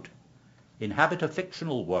points out, inhabit a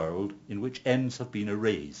fictional world in which ends have been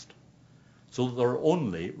erased, so that there are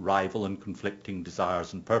only rival and conflicting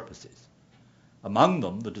desires and purposes. Among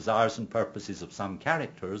them, the desires and purposes of some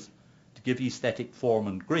characters to give aesthetic form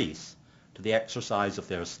and grace to the exercise of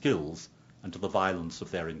their skills and to the violence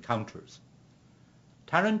of their encounters.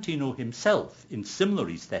 Tarantino himself, in similar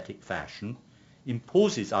aesthetic fashion,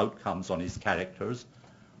 imposes outcomes on his characters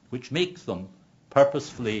which make them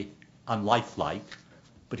purposefully unlifelike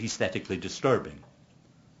but aesthetically disturbing.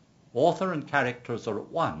 Author and characters are at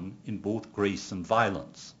one in both grace and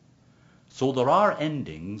violence. So there are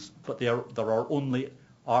endings, but there are only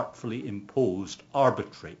artfully imposed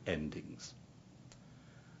arbitrary endings.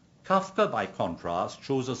 Kafka, by contrast,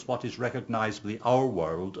 shows us what is recognizably our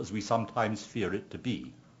world as we sometimes fear it to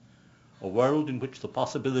be, a world in which the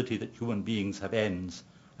possibility that human beings have ends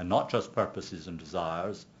and not just purposes and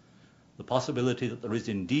desires, the possibility that there is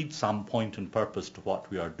indeed some point and purpose to what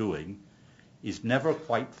we are doing, is never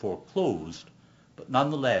quite foreclosed, but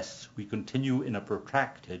nonetheless we continue in a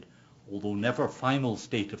protracted, although never final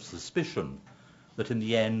state of suspicion that in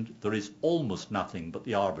the end there is almost nothing but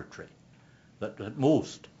the arbitrary, that at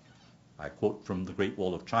most, I quote from the Great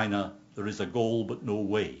Wall of China, there is a goal but no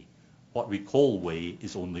way. What we call way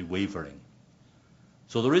is only wavering.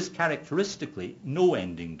 So there is characteristically no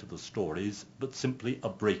ending to the stories, but simply a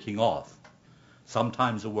breaking off.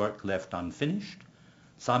 Sometimes a work left unfinished,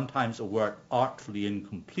 sometimes a work artfully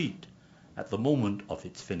incomplete at the moment of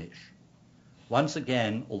its finish. Once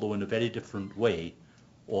again, although in a very different way,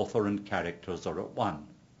 author and characters are at one.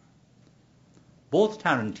 Both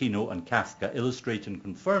Tarantino and Kafka illustrate and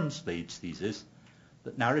confirm Slade's thesis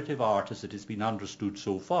that narrative art as it has been understood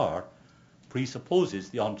so far presupposes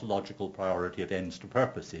the ontological priority of ends to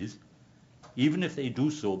purposes, even if they do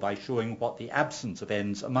so by showing what the absence of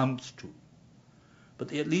ends amounts to. But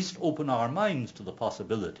they at least open our minds to the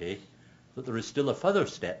possibility that there is still a further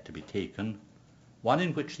step to be taken, one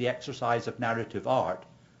in which the exercise of narrative art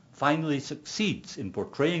finally succeeds in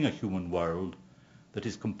portraying a human world that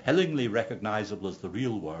is compellingly recognizable as the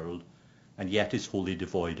real world and yet is wholly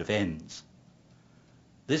devoid of ends.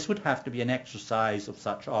 This would have to be an exercise of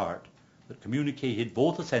such art that communicated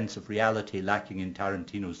both a sense of reality lacking in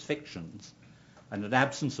Tarantino's fictions and an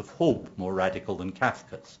absence of hope more radical than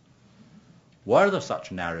Kafka's. Were there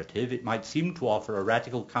such a narrative, it might seem to offer a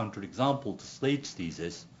radical counterexample to Slade's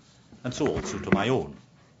thesis, and so also to my own.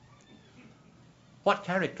 What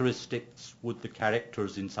characteristics would the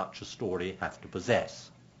characters in such a story have to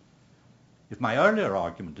possess? If my earlier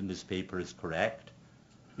argument in this paper is correct,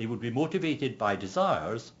 they would be motivated by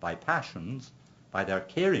desires, by passions, by their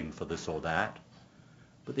caring for this or that,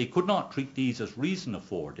 but they could not treat these as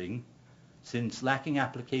reason-affording, since lacking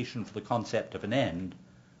application for the concept of an end,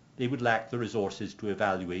 they would lack the resources to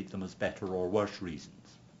evaluate them as better or worse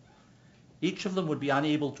reasons. Each of them would be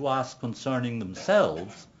unable to ask concerning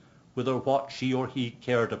themselves whether what she or he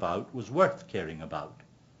cared about was worth caring about,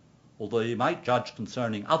 although they might judge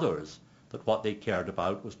concerning others that what they cared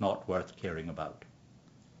about was not worth caring about.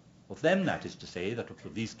 Of them, that is to say, that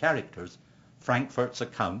of these characters, Frankfurt's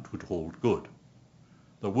account would hold good.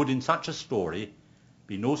 There would in such a story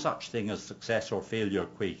be no such thing as success or failure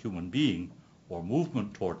qua human being, or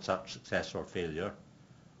movement toward such success or failure,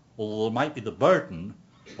 although there might be the burden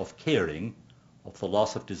of caring, of the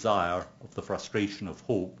loss of desire, of the frustration of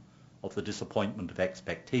hope, of the disappointment of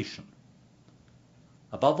expectation.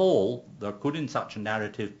 Above all, there could in such a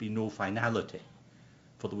narrative be no finality,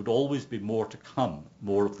 for there would always be more to come,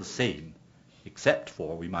 more of the same, except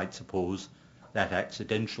for, we might suppose, that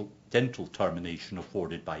accidental termination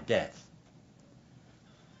afforded by death.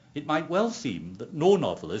 It might well seem that no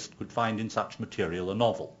novelist could find in such material a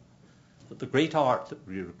novel, that the great art that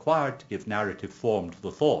would be required to give narrative form to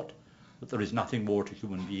the thought that there is nothing more to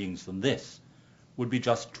human beings than this would be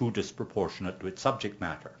just too disproportionate to its subject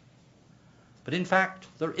matter. But in fact,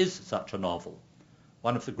 there is such a novel,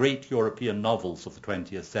 one of the great European novels of the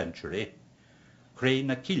 20th century, Cré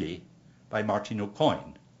na Cíli by Martin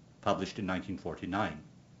O'Coin, published in 1949.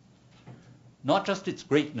 Not just its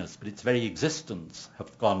greatness, but its very existence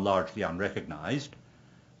have gone largely unrecognized,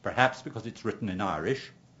 perhaps because it's written in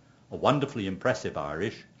Irish, a wonderfully impressive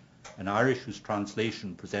Irish, an Irish whose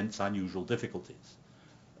translation presents unusual difficulties.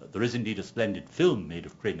 There is indeed a splendid film made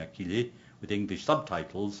of Cré na Cíli with English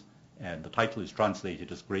subtitles, and the title is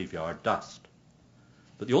translated as Graveyard Dust.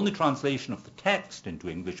 But the only translation of the text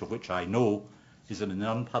into English of which I know is in an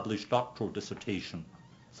unpublished doctoral dissertation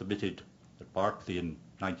submitted at Berkeley in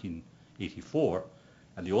 1984,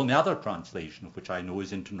 and the only other translation of which I know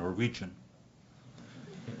is into Norwegian.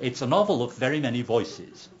 It's a novel of very many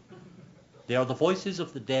voices. They are the voices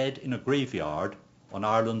of the dead in a graveyard on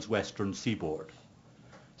Ireland's western seaboard,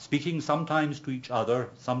 speaking sometimes to each other,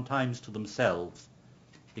 sometimes to themselves,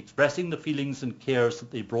 expressing the feelings and cares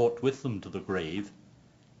that they brought with them to the grave,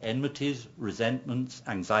 enmities, resentments,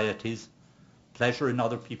 anxieties, pleasure in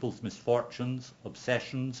other people's misfortunes,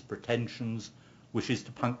 obsessions, pretensions, wishes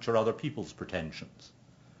to puncture other people's pretensions.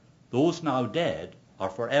 Those now dead are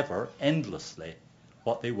forever, endlessly,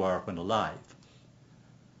 what they were when alive.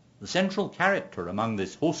 The central character among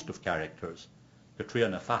this host of characters,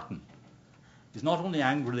 Catriona Fatton, is not only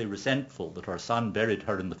angrily resentful that her son buried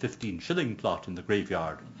her in the 15-shilling plot in the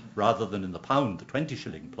graveyard rather than in the pound, the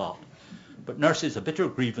 20-shilling plot, but nurses a bitter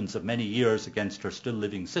grievance of many years against her still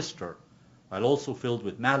living sister, while also filled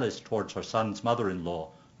with malice towards her son's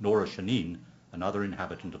mother-in-law, Nora Shaneen, another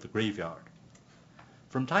inhabitant of the graveyard.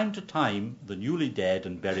 From time to time, the newly dead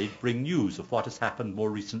and buried bring news of what has happened more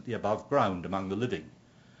recently above ground among the living,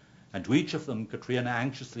 and to each of them Catriona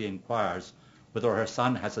anxiously inquires whether her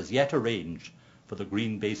son has as yet arranged for the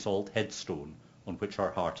green basalt headstone on which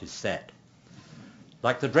our heart is set.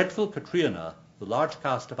 Like the dreadful Katrina, the large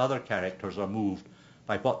cast of other characters are moved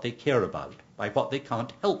by what they care about, by what they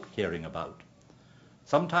can't help caring about.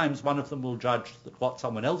 Sometimes one of them will judge that what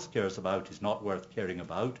someone else cares about is not worth caring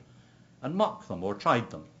about, and mock them or chide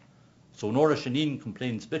them. So Nora Shaneen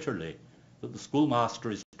complains bitterly that the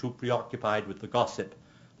schoolmaster is too preoccupied with the gossip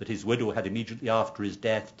that his widow had immediately after his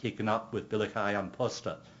death taken up with Bilichai an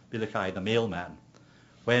Posta, Bilichai the mailman,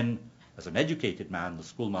 when, as an educated man, the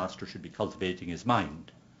schoolmaster should be cultivating his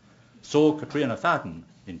mind. So Catriona Fadden,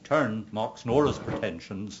 in turn, mocks Nora's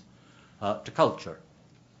pretensions to culture.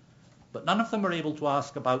 But none of them are able to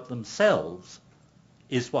ask about themselves,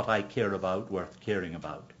 is what I care about worth caring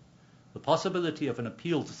about? The possibility of an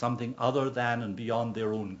appeal to something other than and beyond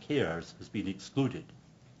their own cares has been excluded.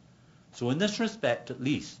 So in this respect, at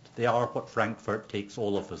least, they are what Frankfurt takes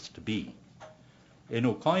all of us to be. In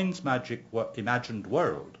O'Coin's imagined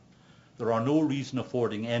world, there are no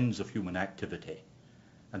reason-affording ends of human activity,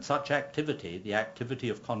 and such activity, the activity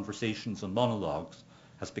of conversations and monologues,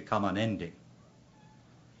 has become unending.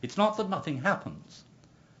 It's not that nothing happens.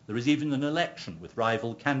 There is even an election with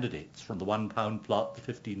rival candidates from the £1 plot,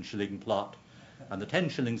 the 15-shilling plot, and the 10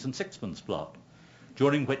 shillings and sixpence plot,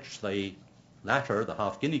 during which the latter, the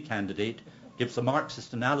half-guinea candidate, gives a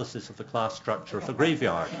Marxist analysis of the class structure of the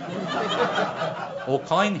graveyard.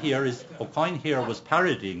 O'Coin here was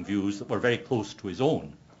parodying views that were very close to his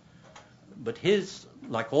own. But his,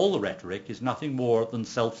 like all the rhetoric, is nothing more than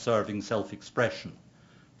self-serving self-expression,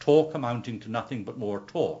 talk amounting to nothing but more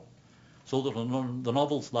talk, so that on the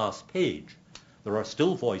novel's last page there are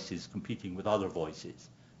still voices competing with other voices,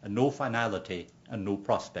 and no finality and no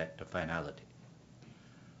prospect of finality.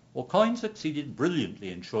 O'Coin succeeded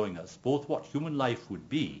brilliantly in showing us both what human life would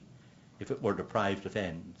be if it were deprived of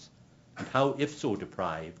ends, and how, if so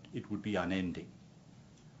deprived, it would be unending.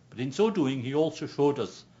 But in so doing, he also showed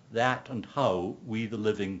us that and how we, the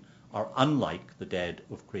living, are unlike the dead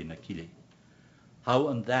of Craig na Cille, how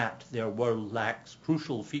and that their world lacks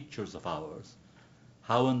crucial features of ours,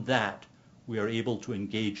 how and that we are able to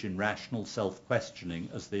engage in rational self-questioning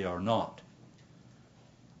as they are not.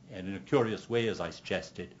 And in a curious way, as I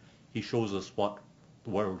suggested, he shows us what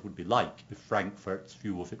the world would be like if Frankfurt's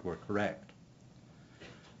view of it were correct.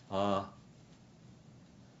 More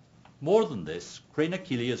than this, Craig na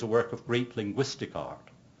Cille is a work of great linguistic art,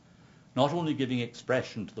 not only giving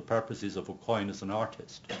expression to the purposes of O'Coin as an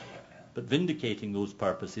artist, but vindicating those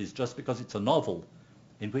purposes just because it's a novel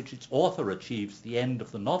in which its author achieves the end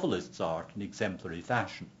of the novelist's art in exemplary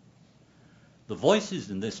fashion. The voices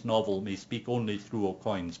in this novel may speak only through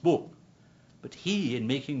O'Coin's book, but he, in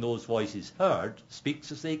making those voices heard,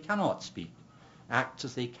 speaks as they cannot speak, acts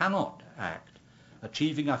as they cannot act,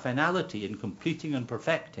 achieving a finality in completing and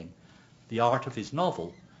perfecting the art of his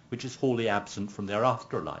novel, which is wholly absent from their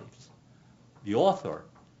afterlives. The author,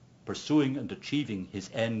 pursuing and achieving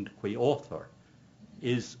his end qua author,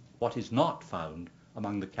 is what is not found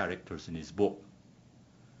among the characters in his book.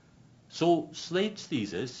 So Slade's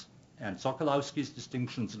thesis and Sokolowski's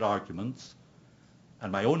distinctions and arguments,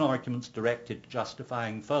 and my own arguments directed to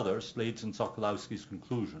justifying further Slade's and Sokolowski's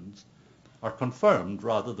conclusions, are confirmed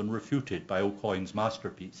rather than refuted by O'Coin's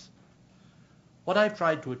masterpiece. What I've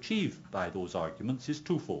tried to achieve by those arguments is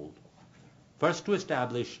twofold. First, to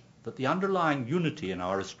establish that the underlying unity in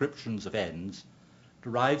our ascriptions of ends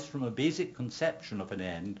derives from a basic conception of an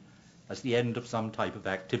end as the end of some type of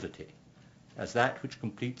activity, as that which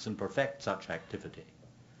completes and perfects such activity,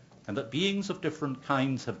 and that beings of different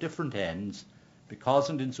kinds have different ends because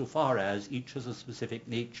and insofar as each has a specific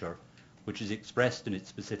nature which is expressed in its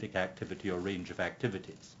specific activity or range of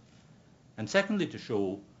activities. And secondly, to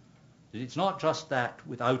show that it's not just that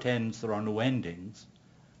without ends there are no endings,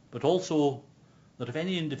 but also that of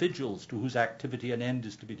any individuals to whose activity an end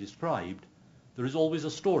is to be described, there is always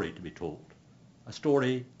a story to be told, a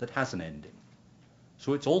story that has an ending.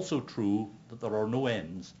 So it's also true that there are no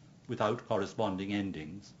ends without corresponding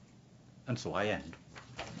endings, and so I end.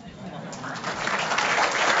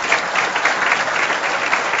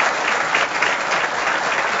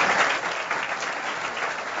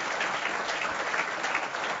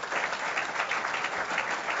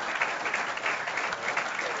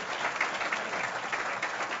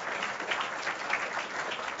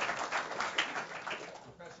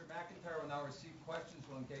 Professor MacIntyre will now receive questions.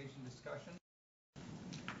 We'll engage in discussion.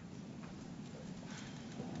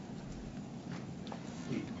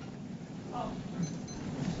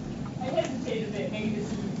 I hesitate a bit, maybe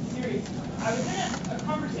this is serious. I was in a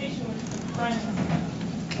conversation with some friends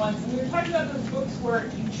once, and we were talking about those books where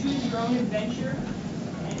you choose your own adventure,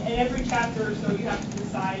 and every chapter or so you have to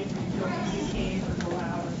decide if you go into the cave or go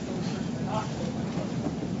out or go search for not.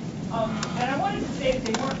 And I wanted to say that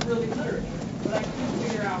they weren't really literature, but I couldn't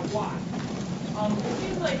figure out why. It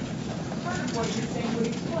seems like part of what you're saying would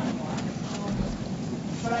explain why,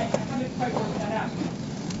 but I haven't quite worked that out.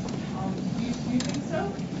 Do you think so?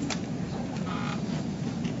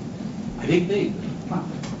 I think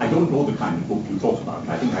I don't know the kind of book you talk about.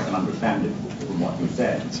 I think I can understand it from what you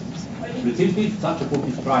said. But it seems to me such a book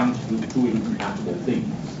is trying to do two incompatible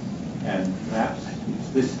things, and perhaps it's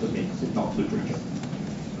this that makes it not literature.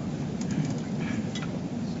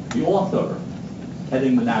 The author,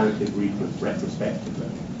 telling the narrative retrospectively,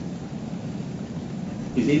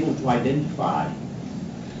 is able to identify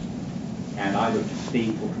and either to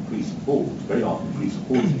state or to presuppose, very often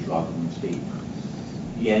presupposes rather than state,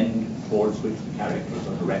 the end towards which the characters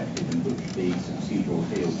are directed and which they succeed or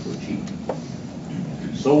fail to achieve.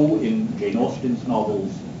 So in Jane Austen's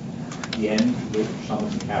novels, the end to which some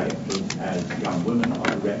of the characters as young women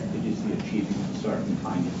are directed is the achieving of a certain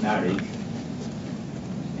kind of marriage.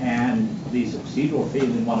 And they succeed or fail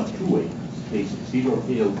in one of two ways. They succeed or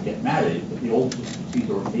fail to get married, but they also succeed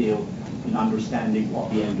or fail in understanding what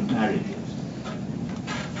the end of marriage is.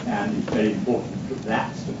 And it's very important that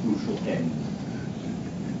that's the crucial end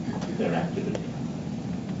of their activity.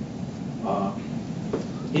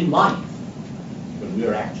 In life, when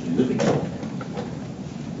we're actually living it,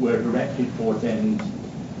 we're directed towards ends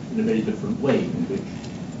in a very different way in which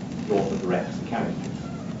the author directs the characters,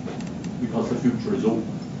 because the future is open.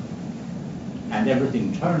 And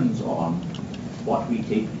everything turns on what we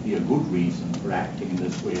take to be a good reason for acting in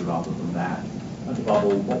this way rather than that, and above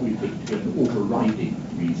all, what we take to be an overriding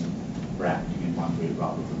reason for acting in one way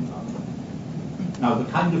rather than another. Now, the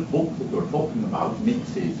kind of book that we're talking about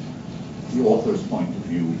mixes the author's point of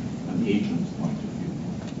view and the agent's point of view,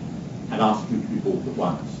 and asks you to be both at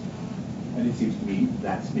once. And it seems to me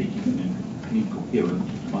that's making an incoherent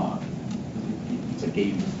demand. It's a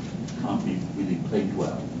game that can't be really played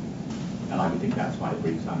well. And I would think that's why it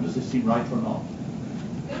breaks down. Does this seem right or not?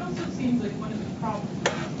 It also seems like one of the problems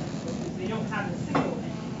is they don't have a single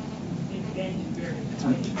end. They could end in various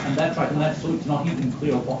ways. And that's right, and that's so it's not even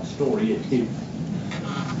clear what story it is.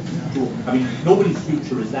 I mean, nobody's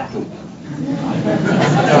future is that open. I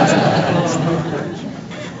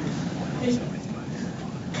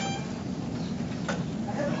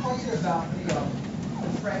have a question about the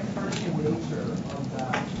Frankfurtian nature of the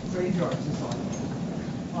graveyard society.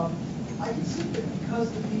 I can see that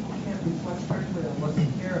because the people can't reflect critically on what they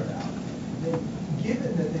care about, then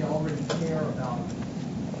given that they already care about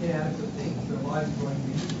inadequate things, their lives are going to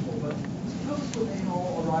be useful. But suppose when they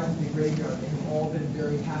all arrived in the graveyard, they have all been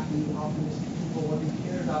very happy, optimistic people. What they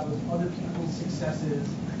cared about was other people's successes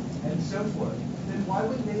and so forth. Then why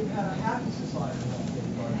wouldn't they have had a happy society in that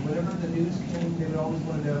graveyard? Whenever the news came, they would always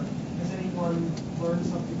want to know, has anyone learned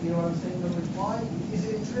something? You know what I'm saying? In other words, why is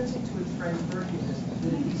it intrinsic to its Frankfurtianism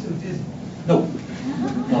that it be so dismal? No,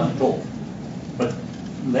 not at all. But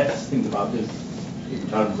let's think about this in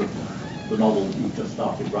terms of the novel you've just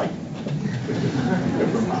started writing.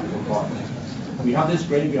 We have this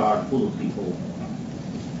graveyard full of people,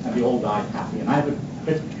 and they all died happy. And I have a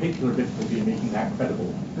particular difficulty in making that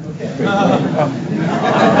credible. Okay.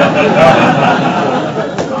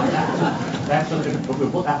 That's so difficult. We'll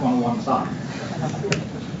put that one on one side.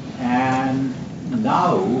 And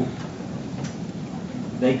now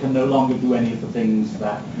they can no longer do any of the things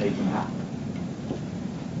that make them happy.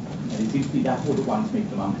 And it seems to be that would at once make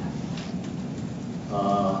them unhappy.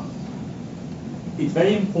 It's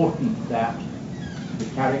very important that the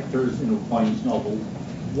characters in O'Coin's novel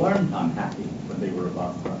weren't unhappy when they were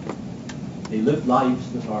above ground. They lived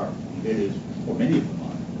lives that are various, or many of them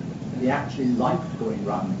are. They actually liked going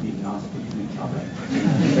around being nasty to each other.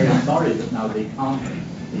 They're very sorry that now they can't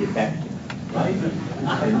be effective, right,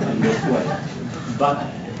 in this way. But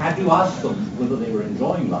had you asked them whether they were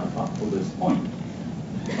enjoying life up to this point,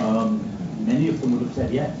 many of them would have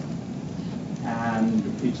said yes. And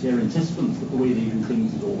it's their insistence that the way they do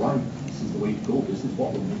things is all right. This is the way to go. This is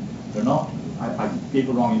what they're not. I gave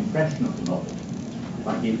a wrong impression of the novel.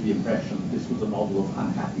 I gave the impression that this was a novel of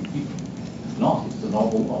unhappy people. It's not. It's a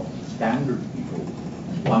novel of standard people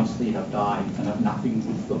once they have died and have nothing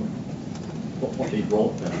with them but what they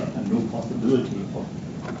brought there and no possibility of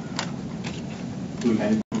doing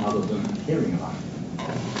anything other than caring about it.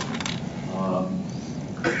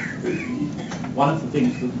 One of the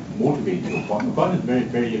things that motivated O'Connor is a very,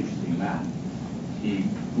 very interesting man. He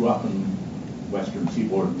grew up in Western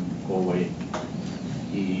Seaboard in Galway.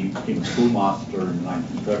 He became a schoolmaster in the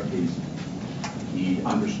 1930s. He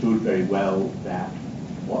understood very well that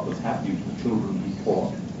what was happening to the children he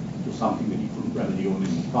taught was something that he couldn't remedy only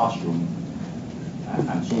in the classroom.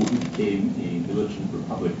 and so he became a militant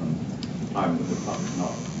Republican at the time when the Republican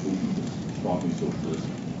movement was strongly socialist.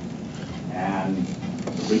 And a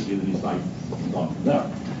great deal of his life went on from there.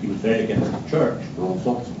 He was very against the church for all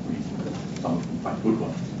sorts of reasons, some of them quite good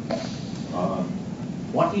ones.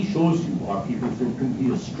 What he shows you are people from whom he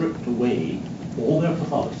has stripped away all their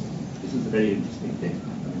Catholicism. This is a very interesting thing. I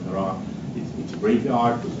mean, it's a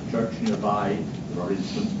graveyard, there's a church nearby, there are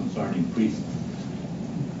incidents concerning priests,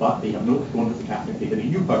 but they have not gone to the Catholic faith, and he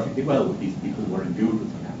knew perfectly well that these people were imbued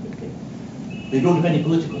with the Catholic faith. They don't have any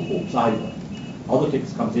political hopes either.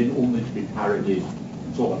 Politics comes in only to be parodied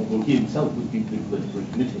and so on, although he himself was deeply politically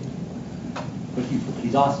committed. But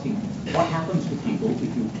he's asking, what happens to people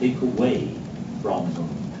if you take away from them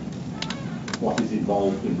what is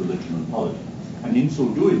involved in religion and politics? And in so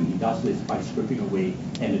doing, he does this by stripping away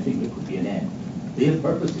anything that could be an end. They have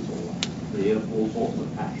purposes, all right. They have all sorts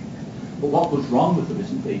of passions. But what goes wrong with them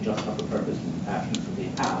isn't they just have the purpose and the passions that they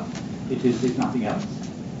have. It is there's nothing else.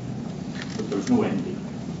 But there's no ending.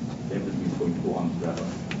 Everything is going to go on forever.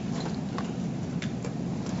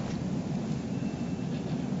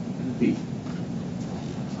 Please.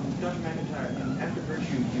 Dr. MacIntyre, in After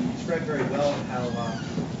Virtue, you described very well how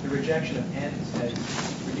the rejection of ends has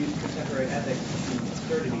reduced contemporary ethics to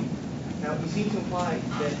absurdity. Now, you seem to imply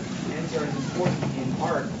that ends are as important in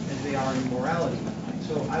art as they are in morality.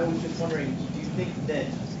 So I was just wondering, do you think that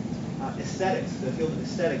aesthetics, the field of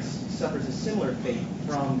aesthetics, suffers a similar fate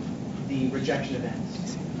from the rejection of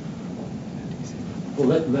ends? Well,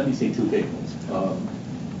 let me say two things.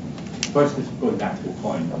 First is going back to a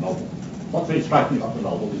coin, a novel. What's very striking about the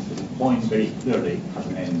novel is that the coin very clearly has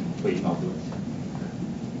an end to a novelist.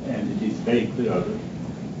 And it is very clear that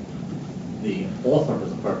the author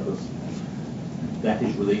has a purpose that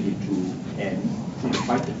is related to ends in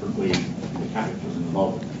quite different ways to the characters in the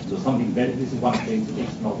novel. So this is one of the things that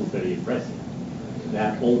makes the novel very impressive,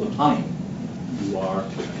 that all the time you are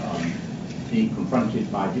being confronted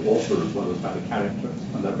by the author as well as by the characters,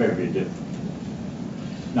 and they're very, very different.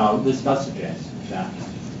 Now, this does suggest that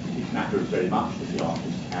it matters very much that the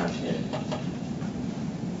artist has ends.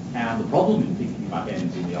 And the problem in thinking about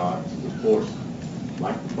ends in the arts is, of course,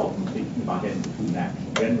 like the problem of thinking about ends of human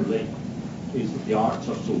action generally, is that the arts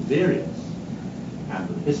are so various, and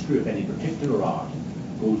the history of any particular art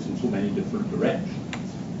goes in so many different directions,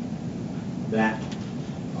 that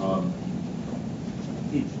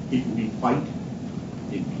it would be quite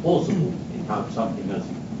implausible to have something as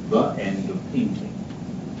the end of painting.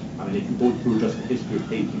 I mean, if you go through just the history of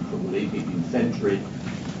painting from the late 18th century,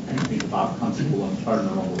 and you think about Constable and Turner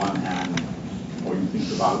on the one hand, or you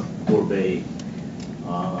think about Courbet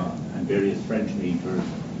and various French painters,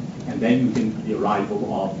 and then you think of the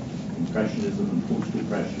arrival of Impressionism and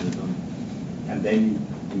Post-Impressionism, and then you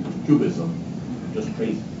think of Cubism, just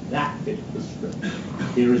trace that bit of the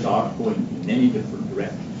script. Here is art going in many different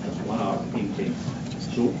directions. That's one art painting.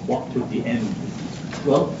 So what could the end be?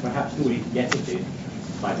 Well, perhaps the way to get at it,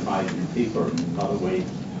 by dividing in paper in another way,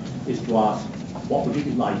 is to ask, what would it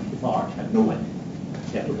be like if art had no end?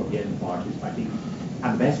 Except what the end of art is, I think.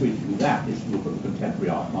 And the best way to do that is to look at the contemporary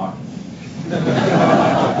art market.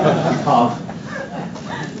 Because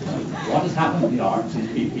what has happened in the arts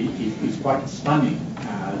is quite stunning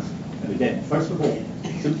as an event. First of all,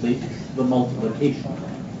 simply the multiplication,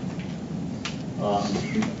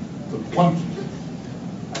 the quantity.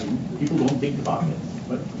 I mean, people don't think about this,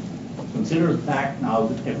 but consider the fact now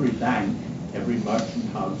that every bank, every merchant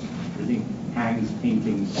house, everything hangs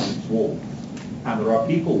paintings on its walls. And there are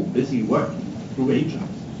people busy working through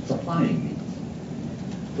agents supplying these.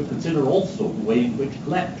 But consider also the way in which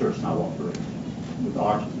collectors now operate with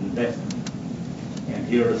art as an investment. And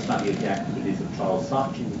here a study of the activities of Charles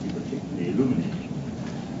Saatchi would be particularly illuminating.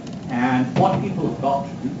 And what people have got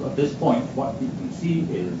to do at this point, what you can see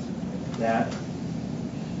is that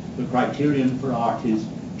the criterion for art is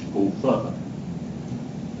to go further.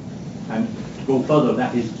 And to go further,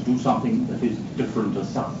 that is to do something that is different as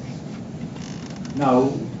such.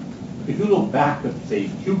 Now, if you look back at, say,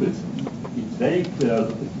 Cubism, it's very clear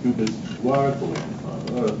that the Cubists were going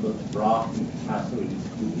further, that Braque and Picasso in his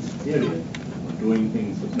Cubist period were doing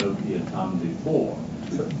things that nobody had done before.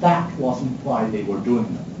 But that wasn't why they were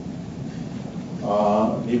doing them.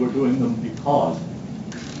 They were doing them because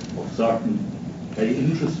of certain very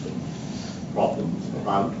interesting problems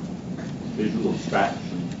about visual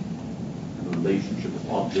abstraction and the relationship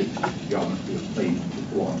of objects, geometry of planes, and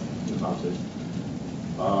so on about this.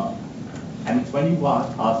 And it's when you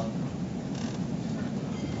ask,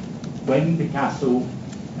 when Picasso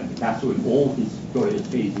in all his various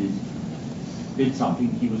phases did something,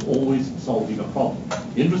 he was always solving a problem.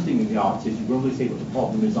 The interesting in the arts is you only say what the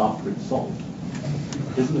problem is after it's solved.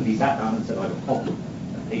 It isn't that he sat down and said, I have a problem,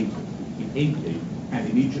 and painted. He painted, and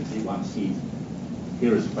immediately one sees,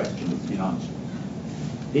 here is a question that's been answered.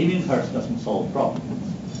 Damien Hirst doesn't solve problems.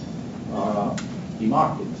 He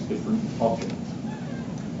markets different objects.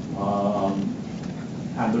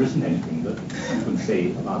 And there isn't anything that you can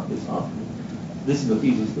say about this argument. This is a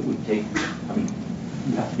thesis that would take, I mean,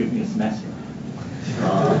 you have to give me a semester.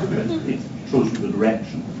 It shows you the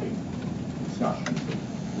direction of the discussion.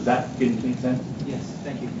 Does that begin to make sense? Yes,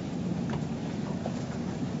 thank you.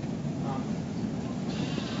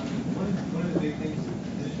 One of the big things that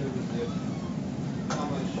this shows is that how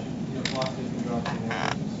much philosophy can draw from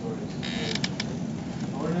narratives and stories.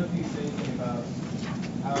 I want to know if you say anything about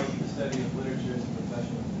how the study of literature as a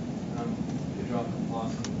profession could draw from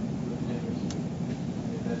philosophy with an interest.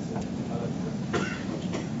 If that's how that's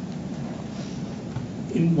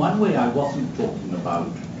In one way, I wasn't talking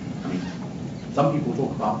about, I mean, some people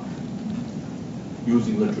talk about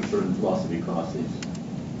using literature in philosophy classes.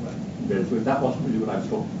 That wasn't really what I was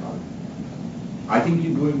talking about. I think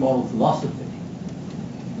in doing moral philosophy,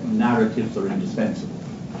 narratives are indispensable.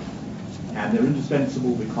 And they're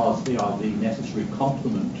indispensable because they are the necessary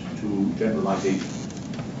complement to generalization.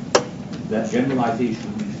 That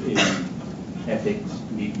generalizations in ethics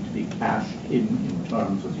need to be cached in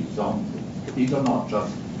terms of examples. These are not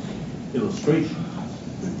just illustrations.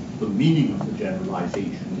 The meaning of the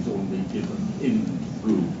generalization is only given in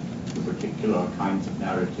through the particular kinds of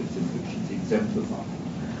narratives in which it's exemplified.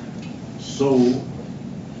 So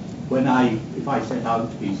if I set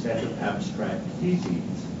out a set of abstract theses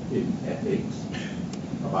in ethics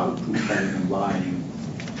about truth-telling and lying,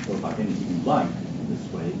 or about anything you like in this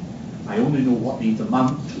way, I only know what these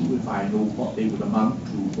amount to if I know what they would amount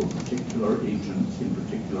to for particular agents in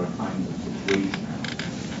particular kinds of situations.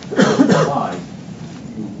 Otherwise,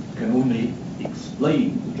 you can only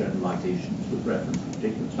explain the generalizations with reference to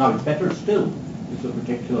particulars. Now, it's better still if the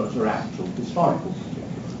particulars are actual historical particulars.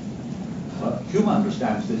 Hume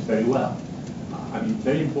understands this very well. I mean, it's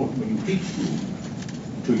very important when you teach Hume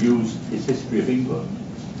to use his history of England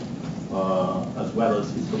as well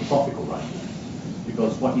as his philosophical writings,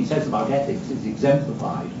 because what he says about ethics is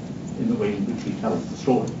exemplified in the way in which he tells the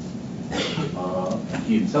stories. And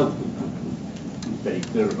he himself was very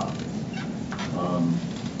clear about this.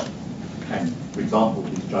 And, for example,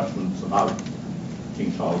 his judgments about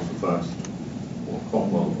King Charles I or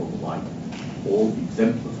Cromwell or the like all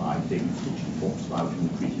exemplify things which he talks about in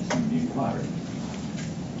the treatise on the inquiry.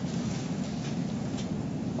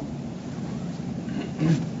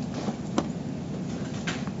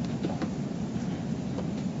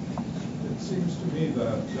 It seems to me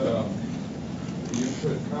that you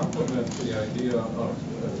could complement the idea of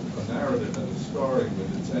a narrative and a story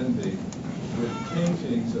with its ending with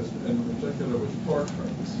paintings, in particular with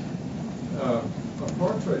portraits. A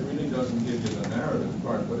portrait really doesn't give you the narrative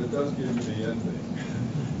part, but it does give you the ending.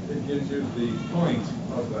 It gives you the point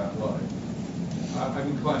of that life. I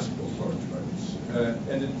mean classical portraits.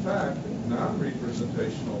 And in fact,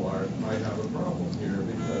 non-representational art might have a problem here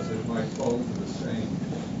because it might fall into the same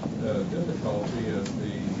difficulty as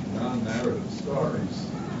the non-narrative stories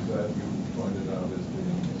that you pointed out as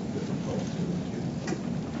being difficult to achieve.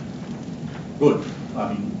 Good.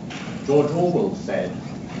 I mean, George Orwell said,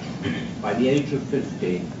 by the age of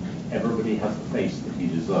 50, everybody has the face that he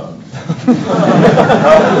deserves.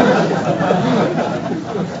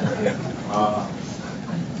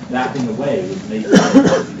 That, in a way, would make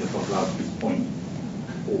his point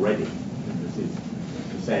already. And this is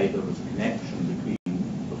to say there was a connection between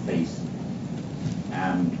the face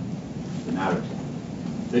and the narrative.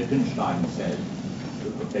 Wittgenstein said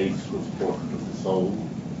that the face was a portrait of the soul.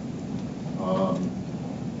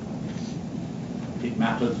 It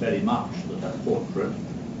matters very much that that portrait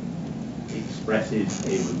expresses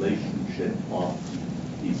a relationship of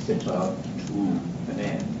the sitter to an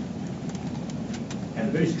end. And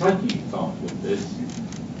a very striking example of this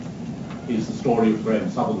is the story of Graham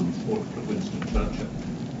Sutherland's portrait of Winston Churchill.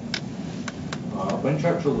 When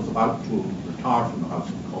Churchill was about to retire from the House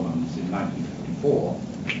of Commons in 1954,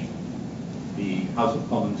 the House of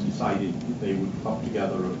Commons decided that they would put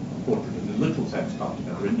together a portrait, in a literal sense, put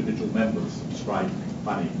together. Individual members subscribed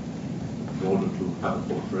money in order to have a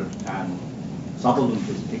portrait, and Sutherland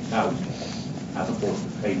was picked out as a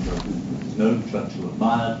portrait painter who was known Churchill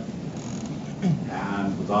admired,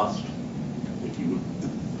 and was asked if he would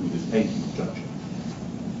do this painting of Churchill.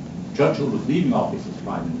 Churchill was leaving office as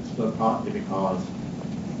Prime Minister partly because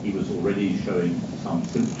he was already showing some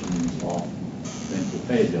symptoms of mental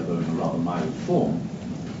failure, though in a rather mild form,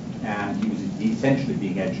 and he was essentially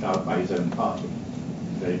being edged out by his own party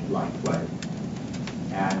in a very polite way.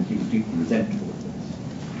 And he was deeply resentful of this.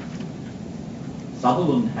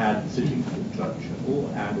 Sutherland had sittings with Churchill,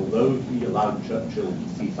 and although he allowed Churchill to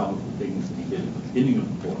see some of the things that he did at the beginning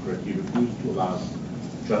of the portrait, he refused to allow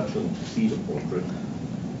Churchill to see the portrait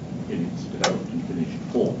in its developed and finished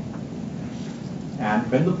form.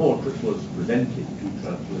 And when the portrait was presented to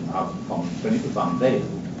Churchill in the House of Commons, when it was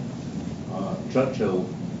unveiled, Churchill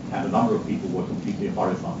and a number of people were completely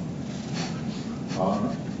horrified.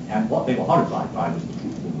 And what they were horrified by was the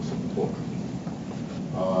truthfulness of the portrait.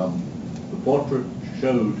 The portrait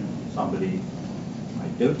showed somebody, I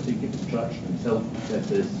don't think it was Churchill himself who said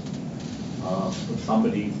this, but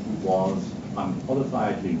somebody who was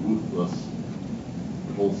unqualifiedly ruthless,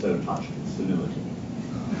 but also touched with senility.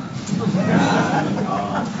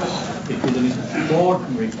 It was an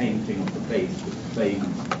extraordinary painting of the face with the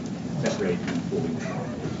flames separating and falling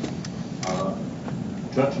apart.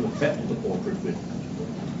 Churchill accepted the portrait with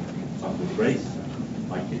some good grace,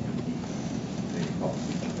 liked it, he made a proper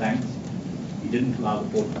speech of thanks. He didn't allow the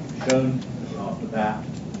portrait to be shown after that,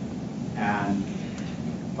 and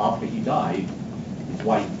after he died, his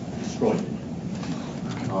wife destroyed it,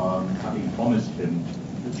 having promised him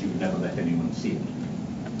that she would never let anyone see it.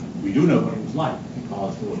 We do know what it was like,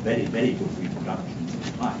 because there were very, very good reproductions at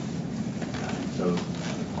the time. And so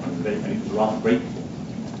it was rather grateful.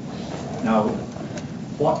 Now,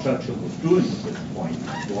 what Churchill was doing at this point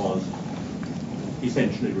was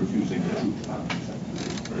essentially refusing the truth about himself.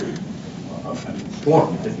 An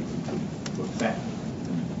extraordinarily difficult to accept.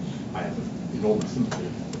 I have enormous sympathy.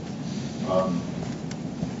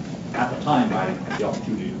 At the time, I had the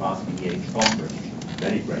opportunity of asking E.H. Gombrich,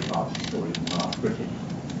 very great art historian and art critic,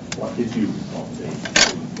 what his view of the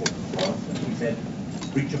portrait was, and he said,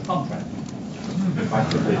 breach of contract.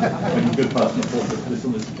 When you give a person a portrait for this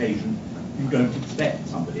on this occasion, you don't expect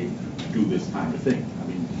somebody to do this kind of thing. I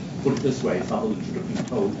mean, put it this way, Sutherland should have been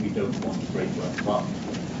told we don't want a great work of art.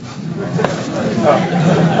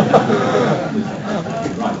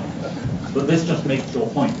 Right. But this just makes your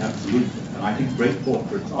point, absolutely. And I think great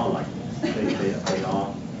portraits are like this. They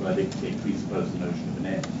are, well, they presuppose the notion of an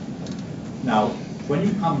end. Now, when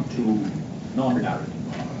you come to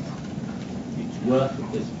non-narrative art, it's worth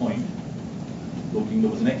at this point looking. There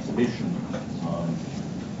was an exhibition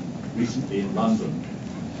recently in London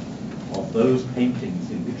of those paintings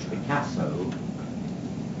in which Picasso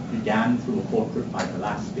began from a portrait by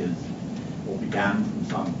Velázquez or began from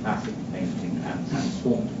some classic painting and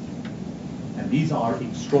transformed it. And these are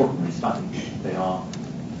extraordinary studies. They are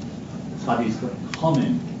studies that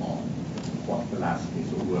comment on what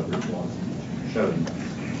Velázquez or whoever it was showing us.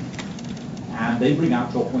 And they bring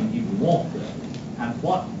out your point even more clearly. And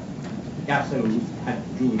what Picasso had to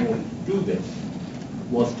do in order to do this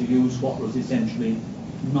was to use what was essentially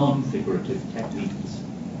non-figurative techniques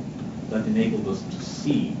that enabled us to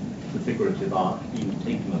see the figurative art being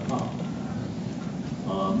taken apart.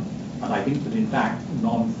 And I think that in fact,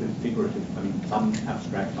 non-figurative, some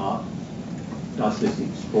abstract art does this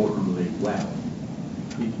extraordinarily well.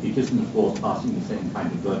 It isn't, of course, passing the same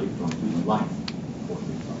kind of verdict on human life, for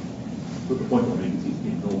example. But the point I'm making is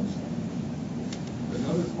enormous.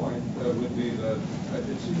 Another point would be that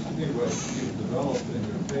it seems to me what you developed in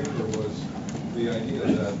your paper was the idea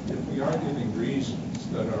that if we are giving reasons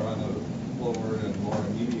that are on a lower and more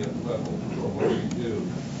immediate level for what we do,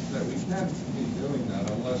 that we can't be doing that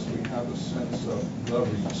unless we have a sense of the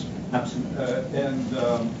reason. Absolutely. And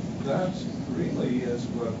that really is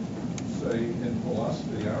what, say, in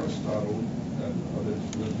philosophy, Aristotle and others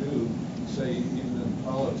would do, say, even in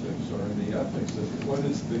politics or in the ethics, of what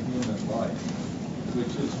is the human life,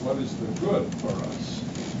 which is what is the good for us.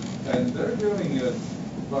 And they're doing it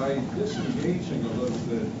by disengaging a little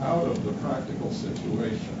bit out of the practical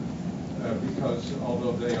situation. Because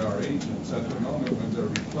although they are agents, at the moment when they're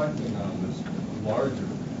reflecting on this larger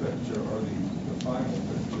picture or the final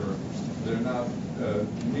picture, they're not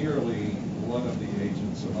merely one of the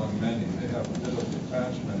agents among many. They have a bit of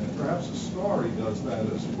detachment, and perhaps a story does that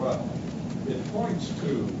as well. It points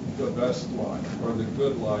to the best life, or the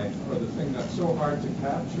good life, or the thing that's so hard to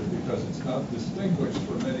capture because it's not distinguished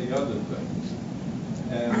from many other things.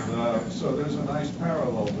 And so there's a nice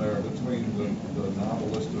parallel there between the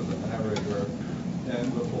novelist or the narrator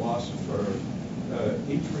and the philosopher,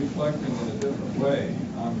 each reflecting in a different way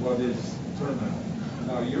on what is terminal.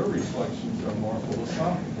 Now, your reflections are more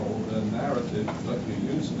philosophical than narrative, but you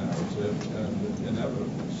use narrative and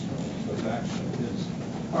inevitably so, because action is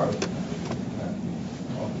part of it.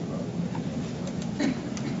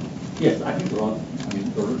 Yes, I think there are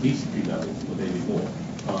at least three levels, but maybe more.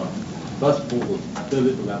 First of all, there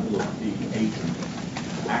is the level of the agent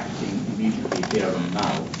acting immediately here and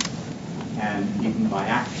now, and even by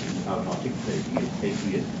acting without articulating it,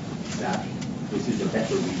 taking it that this is a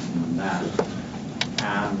better reason than that.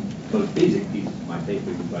 And the most basic piece of my paper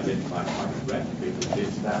you identified quite correctly, which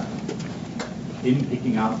is that in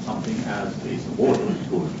picking out something as a subordinate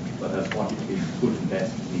good, but as what it is good and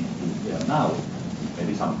best to need to do here now,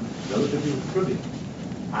 maybe something relatively trivial,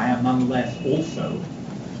 I am nonetheless also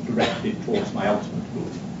directed towards my ultimate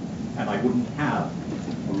good. And I wouldn't have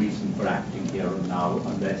a reason for acting here and now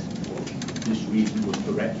unless this reason was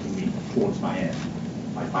directing me towards my end,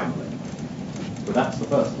 my final end. So that's the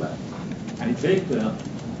first level. And it's very clear,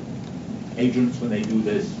 agents, when they do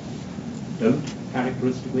this, don't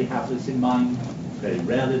characteristically have this in mind. It's very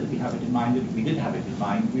rarely that we have it in mind. And if we did have it in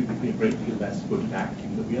mind, we would be a great deal less good at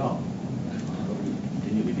acting than we are. We would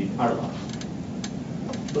continually be paralyzed.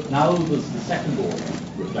 But now there's the second order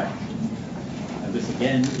reflection, and this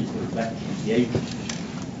again is the reflection of the agent,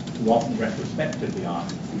 who often retrospectively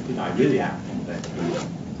asks, did I really act on the best good?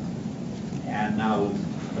 And now,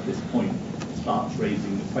 at this point, starts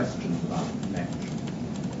raising the questions about connection.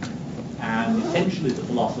 And essentially the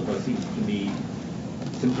philosopher seems to me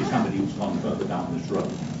simply somebody who's gone further down this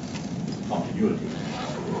road, continuity.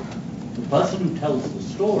 The person who tells the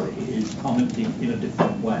story is commenting in a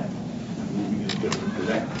different way, moving in a different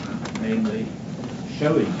direction, namely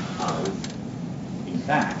showing how, in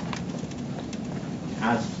fact,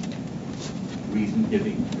 as reason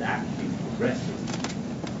giving and acting progresses,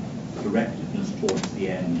 directedness towards the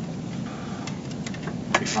end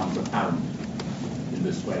becomes apparent in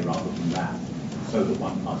this way rather than that, so that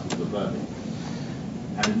one passes the verdict.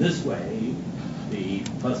 And in this way, the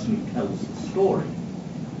person who tells the story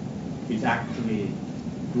is actually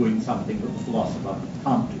doing something that the philosopher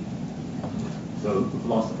can't do. So the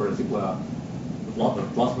philosopher, as it were, the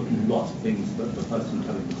philosopher can do lots of things that the person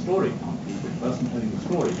telling the story can't do, but the person telling the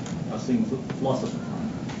story does things that the philosopher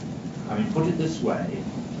can't do. I mean, put it this way,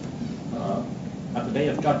 at the day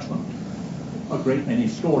of judgment, a great many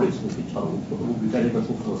stories will be told, but there will be very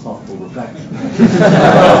little philosophical reflection.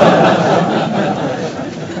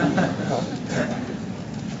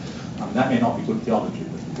 That may not be good theology,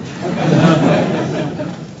 but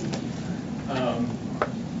I'm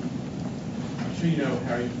sure you know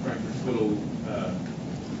Harry Frankfurt's little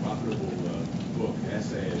profitable book,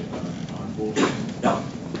 essay on bullshit. Yeah.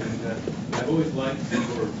 And I've always liked,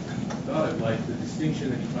 or thought I've liked, the distinction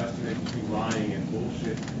that he tries to make between lying and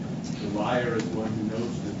bullshit. The liar is one who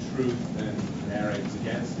knows the truth and narrates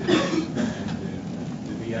against it, and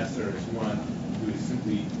the BSer is one who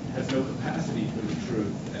simply has no capacity for the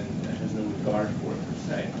truth and has no regard for it per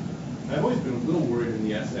se. And I've always been a little worried in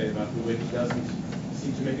the essay about the way he doesn't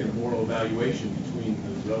seem to make a moral evaluation between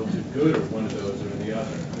the relative good of one of those or the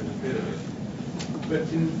other. There's a bit of it. But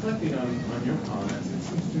in reflecting on your comments, it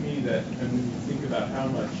seems to me that, and when you think about how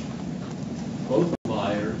much both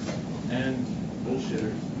liars and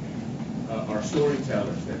bullshitters are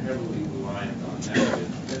storytellers, they're heavily reliant on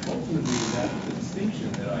narrative, that ultimately that the distinction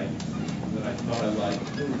that I thought I liked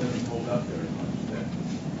really doesn't hold up very much.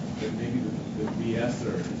 That maybe the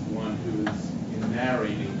BSer is one who is in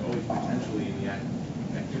narrating always potentially in the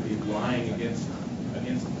activity of lying against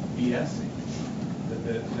BSing.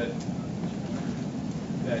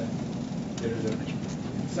 That there's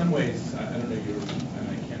in some ways, I don't know, and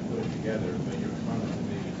I can't put it together, but your comment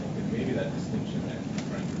made me think that maybe that distinction that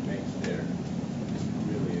Frankfurt makes there isn't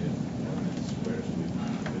really one that squares with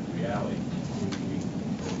reality.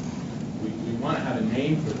 We want to have a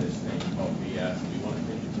name for this thing called BS. We want to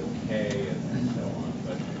think it's okay and so on.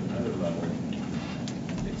 But at another level,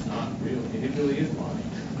 it's not real. It really is lying.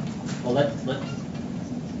 Well,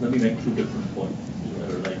 let me make two different points that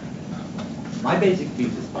are related. My basic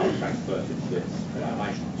thesis about Frankfurt is this, and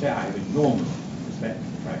I should say I have enormous respect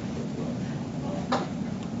for Frankfurt's work.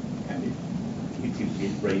 And it seems to me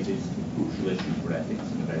it raises the crucial issue for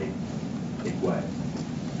ethics in a very big way.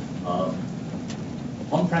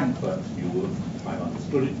 On Frankfurt's view, if I've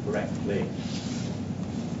understood it correctly,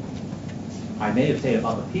 I may say of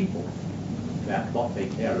other people that what they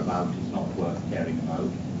care about is not worth caring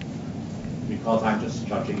about, because I'm just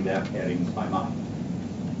judging their carings by mine.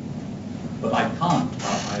 But I can't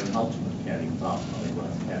about my own ultimate carings are they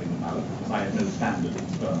worth caring about, because I have no standard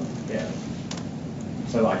external to care.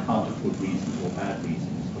 So I can't have good reasons or bad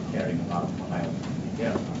reasons for caring about what I ultimately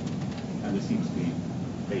care about. And this seems to be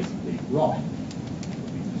basically wrong, for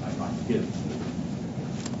the reasons I might give.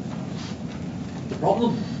 The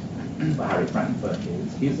problem for Harry Frankfurt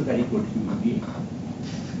is he is a very good human being.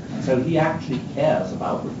 And so he actually cares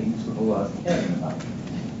about the things that are worth caring about.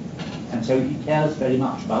 And so he cares very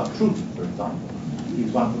much about truth, for example.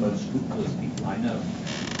 He's one of the most scrupulous people I know,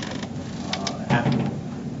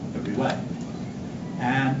 in every way.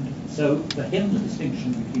 And so So for him, the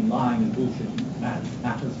distinction between lying and bullshitting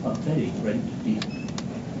matters a very great deal.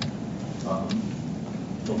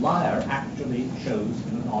 The liar actually shows,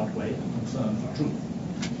 in an odd way, a concern for truth.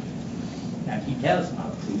 And he cares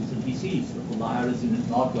about truth, and he sees that the liar is, in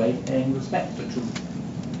an odd way, paying respect for truth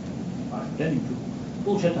by pretending truth.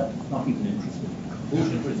 Bullshitter, not even interested.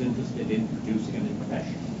 Bullshitter is interested in producing an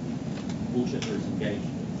impression. Bullshitter is engaged in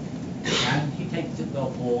it. And he takes it,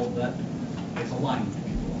 therefore, that it's a line to be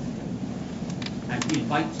drawn. And he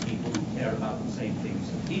invites people who care about the same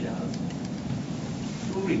things that he does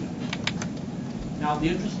to agree with him. Now, the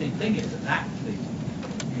interesting thing is that actually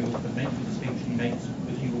you can make the distinction he makes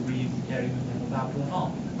whether you agree with caring with him about or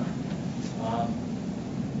not.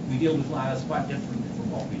 We deal with liars quite differently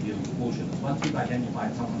from what we deal with bullshitters. Once we've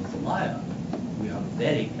identified someone as a liar, we are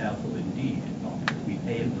very careful indeed not to. We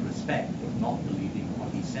pay him the respect of not believing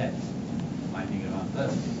what he says, finding it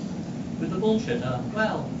unpleasant. With the bullshitter,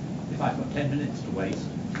 well, if I've got 10 minutes to waste,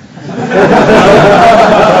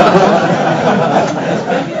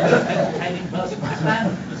 entertaining person to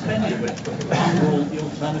spend it with. After all, the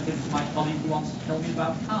alternative is my colleague who wants to tell me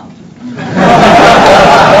about Kant.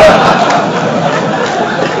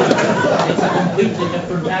 It's a completely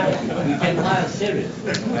different attitude. We take liars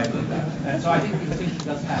seriously. And so I think the distinction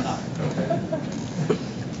does stand up.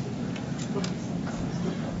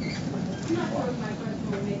 I'm not sure if my question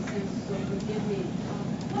will make sense, so forgive me.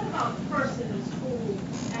 What about persons who,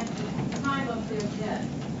 at the time of their death,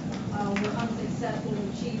 were unsuccessful in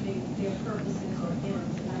achieving their purposes or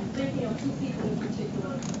ends? And I'm thinking of two people in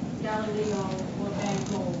particular, Galileo or Van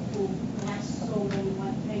Gogh, who perhaps sold only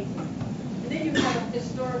one painting. And then you have a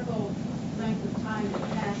historical length of time that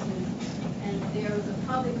passes, and there is a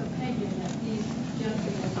public opinion that these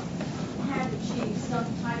gentlemen had achieved some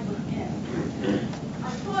type of end.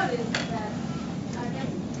 My thought is that, I guess,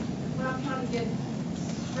 what I'm trying to get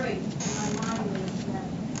straight in my mind is that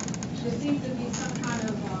there seems to be some kind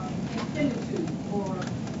of infinitude or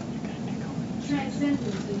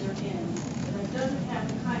transcendence in their end that doesn't have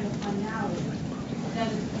the kind of finality that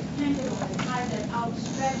is dependent on the time that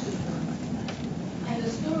outstretches them. And the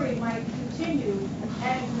story might continue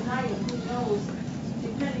ad infinitum, who knows,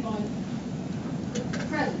 depending on the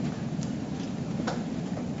present.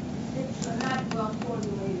 It's a not well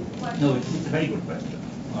formulated question. No, it's a very good question.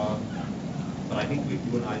 But I think you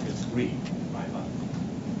and I disagree, right?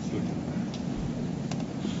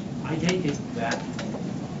 I take it that, in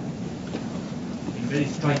a very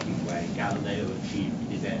striking way, Galileo achieved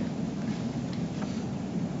his end,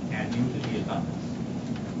 and knew that he had done this,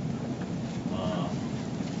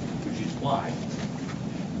 which is why,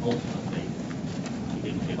 ultimately, he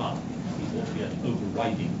didn't give up. He thought he had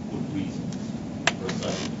overriding good reasons for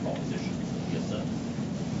asserting the propositions that he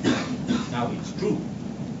asserted. Now, it's true,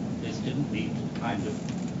 this didn't lead to the kind of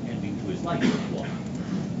ending to his life that he wanted.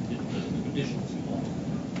 It didn't live in the conditions he wanted.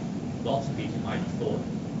 Lots of people might have thought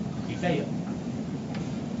he failed.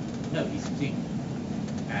 No, he succeeded.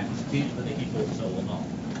 And he succeeded whether he thought so or not.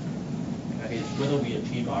 That is, whether we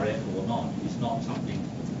achieve our end or not is not something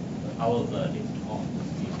that our verdict on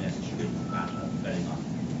these necessarily matter very much.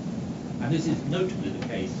 And this is notably the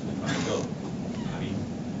case with Van Gogh. I mean,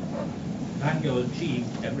 Van Gogh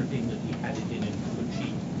achieved everything that he had it in him to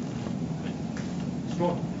achieve. I mean,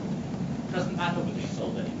 extraordinary. It doesn't matter whether he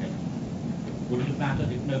sold any paintings. Would it have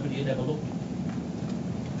mattered if nobody had ever looked at him?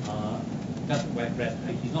 Doesn't wear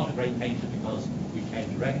breastplate. He's not a great painter because we came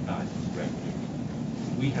to recognize him as a great painter.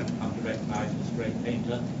 If we hadn't come to recognize him as a great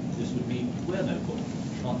painter, this would mean we're no good,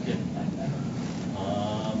 not him.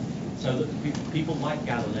 So that people like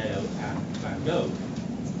Galileo and Van Gogh,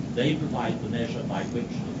 they provide the measure by which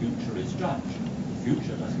the future is judged. The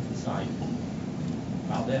future doesn't decide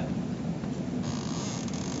about them.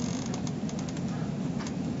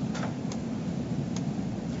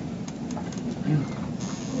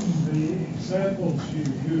 The examples you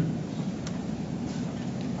use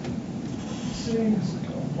seems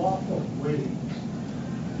a lot of weight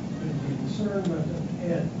in the discernment of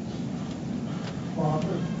ends,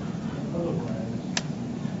 profit, otherwise,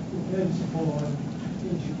 depends upon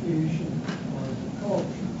education or the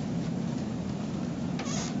culture.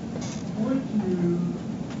 What you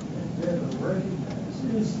better recognize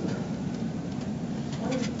is that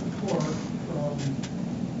quite apart from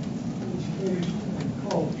education and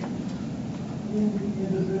culture in the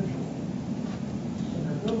individual, an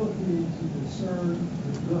ability to discern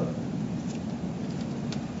the good,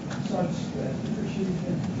 such that he or she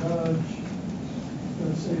can judge,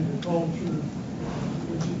 let's say, the culture,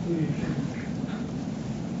 education,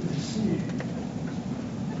 received.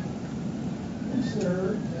 Is there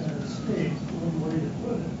an escape, one way to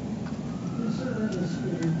put it, is there an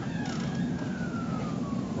escape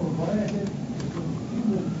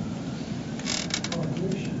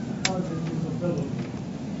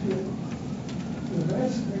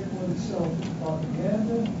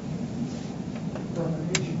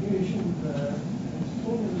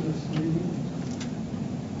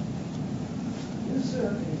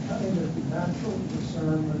there a kind of natural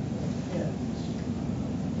discernment of ends?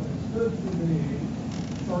 What is good for me,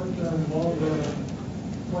 short-term, long-run,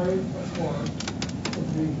 play a part of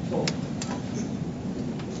being told.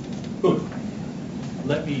 Good.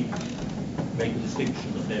 Let me make a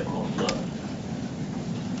distinction that they have not learned.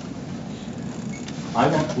 I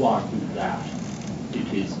want to argue that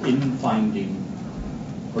it is in finding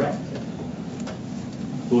correctly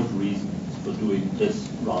good reasons for doing this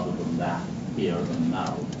rather than that, here and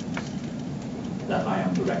now, that I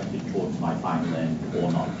am directed towards my final end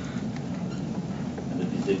or not. And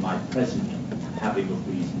it is in my present having of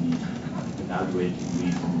reasons, evaluating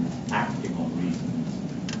reasons, acting on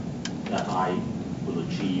reasons, that I will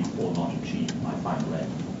achieve or not achieve my final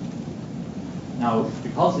end. Now,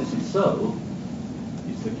 because this is so,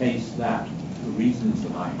 it's the case that the reasons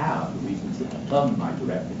that I have, the reasons that determine my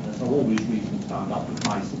directedness, are always reasons bound up with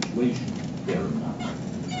my situation here and now.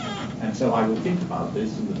 And so I will think about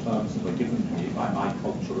this in the terms that are given to me by my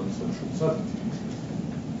culture and social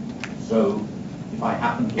circumstances. So if I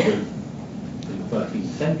happen to live in the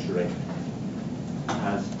 13th century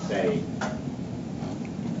as, say,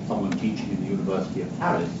 someone teaching in the University of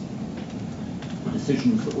Paris, the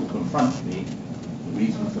decisions that will confront me, the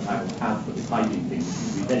reasons that I will have for deciding things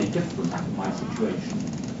will be very different from my situation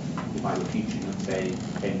if I were teaching at, say,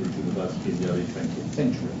 Cambridge University in the early 20th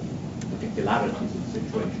century. The particularities of the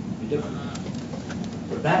situation would be different.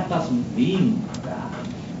 But that doesn't mean that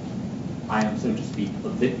I am, so to speak, a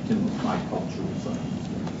victim of my cultural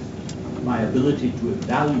circumstances. My ability to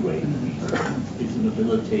evaluate reasons is an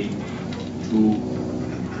ability to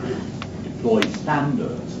deploy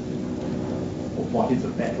standards of what is a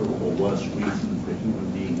better or worse reason for a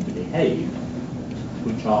human being to behave,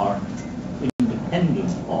 which are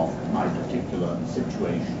independent of my particular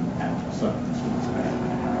situation and circumstances.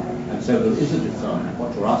 And so there is a discernment,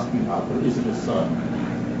 what you're asking about, there is a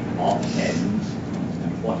discernment of ends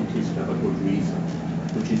and what it is to have a good reason,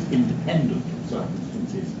 which is independent of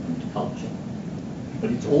circumstances and culture.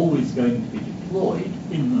 But it's always going to be deployed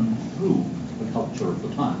in and through the culture of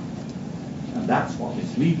the time. And that's what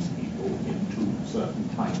misleads people into certain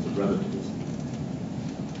kinds of relativism.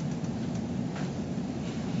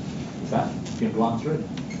 Is that going to answer it?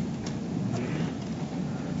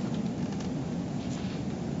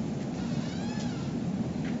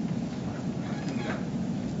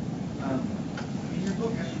 In your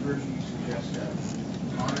book, After Virtue, you suggest that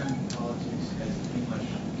modern politics has pretty much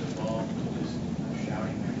evolved to this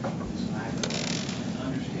shouting match, this lack of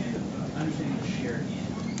understanding the shared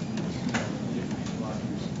end. Different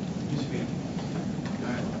philosophers participate in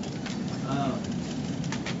dialogue.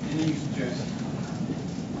 And then you suggest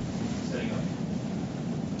setting up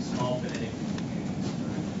small phonetic communities to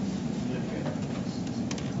live together.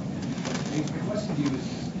 My question to you is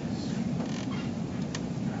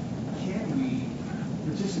can we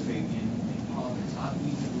participate in politics? Ought we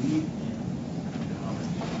to believe in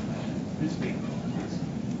politics? Participate in politics?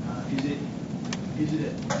 Is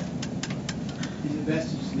it best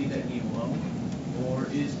to just leave that game alone, or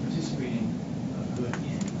is participating a good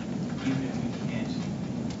end, even if we can't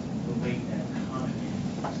relate that common end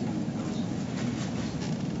to those communities?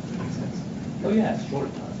 Does that make sense? Oh yes, sure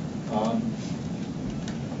it does.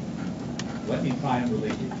 Let me try and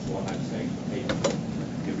relate it to what I'm saying, maybe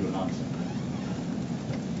give you an answer.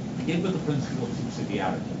 Begin with the principle of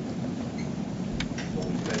subsidiarity. It's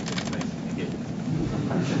always a very good place to begin.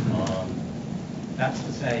 That's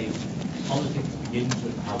to say, politics begins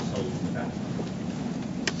with the household and the family.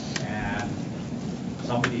 And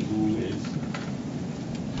somebody who is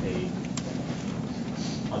a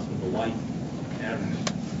husband or wife, parent,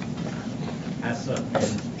 has certain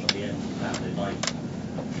ends which are the ends of family life.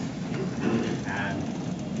 And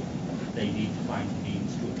they need to find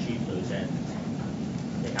means to achieve those ends.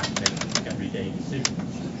 They have to make everyday decisions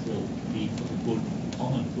which will be for the good,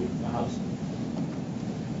 common good of the household.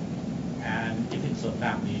 And if it's a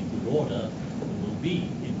family in good order, there will be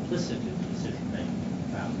implicit in the decision-making of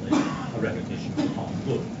the family a recognition of the common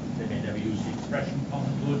good. They may never use the expression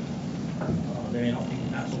common good. They may not think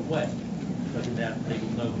in that sort of way. But in that, they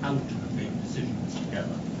will know how to make decisions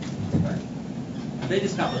together. And they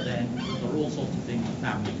discover then that there are all sorts of things the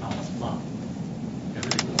family can't supply.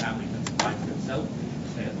 Everything the family can supply for itself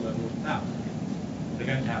should stay at the level of the family. They're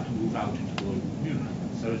going to have to move out into the local community.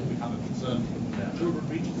 So it will become a concern for them when their children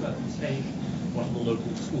reach a certain stage. What are the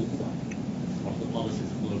local schools like? What are the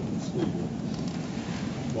policies of the local school board?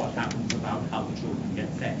 What happens about how the children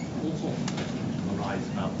get fed? All sorts of questions arise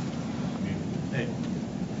about community affairs.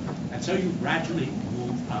 And so you gradually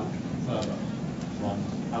move out further from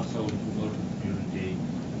household to local community,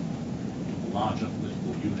 larger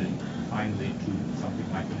political unit, finally to something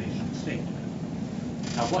like a nation state.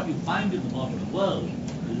 Now what you find in the modern world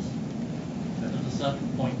is that at a certain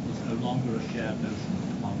point there's no longer a shared notion of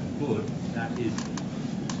the common good. That is,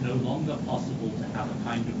 it's no longer possible to have a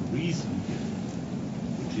kind of reason given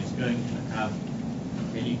which is going to have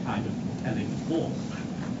any kind of compelling force,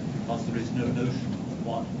 because there is no notion of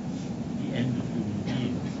what the end of human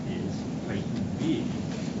beings is, qua human beings,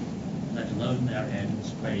 let alone their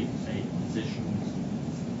ends, qua, say, positions,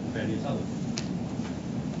 and various other things.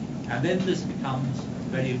 And then this becomes a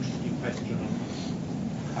very interesting question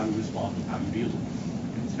of how you respond and how you deal with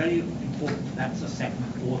it. It's very important, that's a second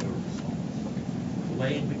order response. The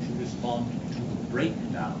way in which you respond to the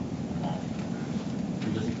breakdown of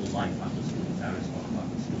political life understood as Aristotle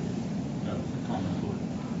understood it, the common good,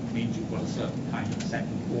 means you've got a certain kind of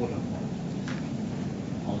second order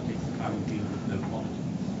politics, how you deal with no politics.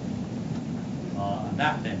 And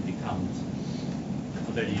that then becomes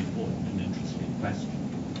a very important and interesting question.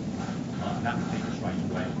 And that will take us right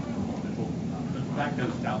away from what we're talking about. But that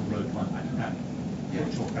goes down the road one. I think that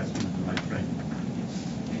puts your question in the right frame.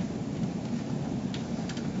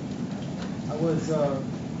 I was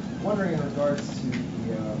wondering in regards to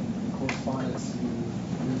the correspondence you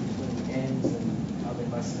drew between ends and how they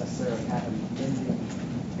must necessarily have an ending,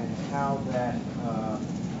 and how that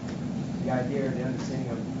the idea or the understanding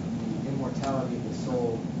of the immortality of the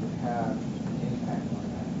soul would have an impact on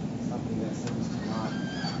that, something that seems to not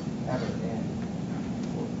ever end.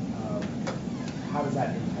 How does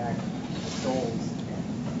that impact the soul's end?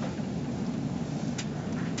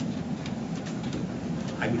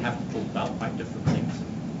 I would have to talk about quite different things,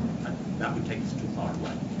 and that would take us too far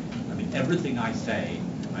away. I mean, everything I say,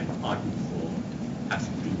 I argue for, has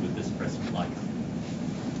to do with this present life,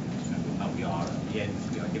 and with how we are at the ends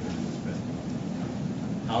we are given in this present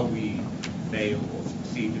life. How we fail or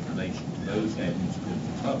succeed in relation to those ends will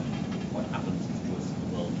determine what happens to us in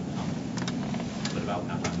the world to come. But about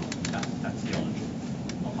that's theology,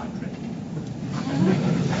 not my trade.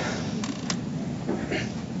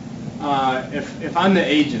 If I'm the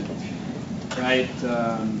agent, right,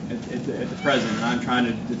 at the present, and I'm trying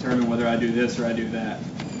to determine whether I do this or I do that,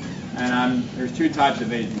 and there's two types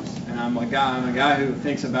of agents, and I'm a guy who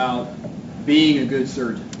thinks about being a good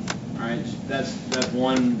surgeon, right? That's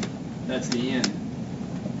one. That's the end.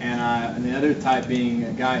 And the other type being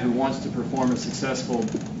a guy who wants to perform a successful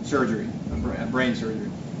surgery, a brain surgery.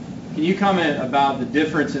 Can you comment about the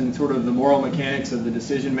difference in sort of the moral mechanics of the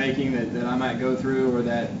decision making that I might go through, or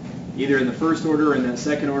that either in the first order or in that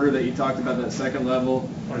second order that you talked about, that second level?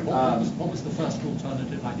 Sorry, what was the first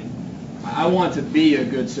alternative? I want to be a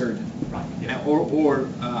good surgeon, right? Yeah. Or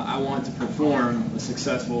I want to perform a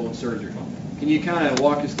successful surgery. Can you kind of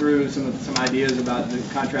walk us through some ideas about the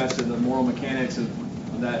contrast of the moral mechanics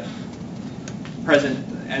of that present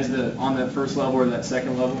as on that first level or that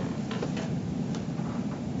second level?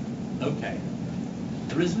 Okay.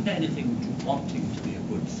 There isn't anything to wanting to be a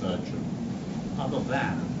good surgeon other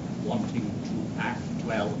than wanting to act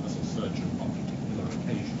well as a surgeon on particular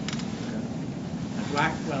occasions. And to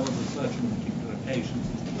act well as a surgeon on particular occasions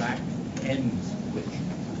is to act for ends which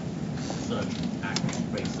a surgeon acts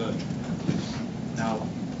as a surgeon. Now,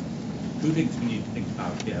 two things we need to think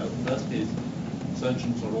about here. The first is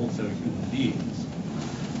surgeons are also human beings,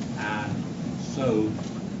 and so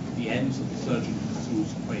the ends that the surgeon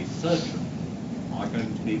pursues qua surgeon are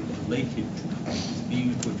going to be related to his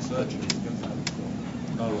being a good surgeon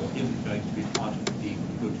or isn't going to be part of being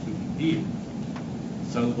a good human being.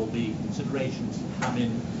 So there'll be considerations that come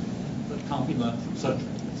in that can't be learned from surgery.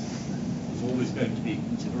 There's always going to be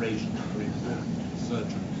considerations that are important to the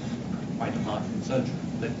surgeon, quite apart from surgery.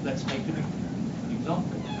 Let's take an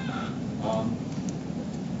example.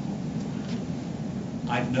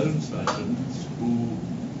 I've known surgeons who,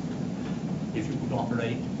 if you could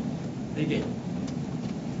operate, they did.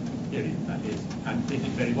 Period, that is. And they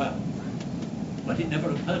did very well. But it never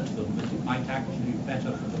occurred to them that it might actually be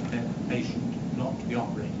better for the patient not to be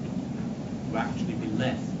operated, to actually be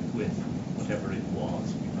left with whatever it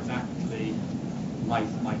was, because actually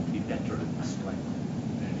life might be better in this way,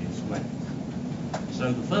 in various ways.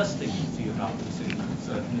 So the first thing you see about the decision of the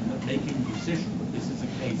surgeon is that making the decision that this is a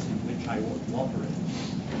case in which I ought to operate,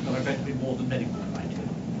 there are going to be more than medical criteria.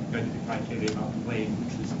 There are going to be criteria about the way in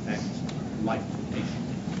which this affects the life of the patient.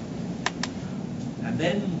 And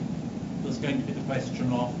then there's going to be the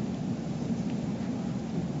question of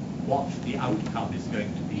what the outcome is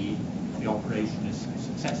going to be if the operation is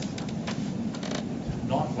successful.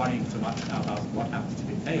 Not worrying so much now about what happens if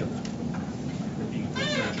it fails. But being a good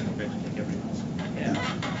surgeon, we're going to take every possible care.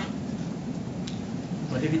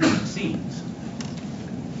 But if it succeeds,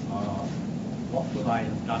 what will I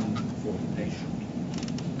have done for the patient?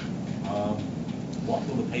 What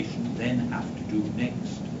will the patient then have to do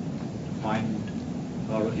next to find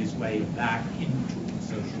her or his way back into the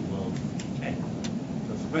social world again?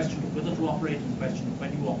 So it's a question of whether to operate and a question of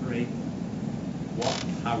when you operate,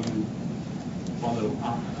 how you follow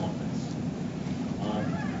up on this.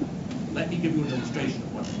 Let me give you an illustration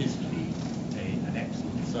of what it is to be an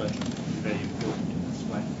excellent surgeon. It's very important in this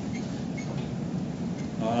way.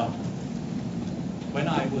 When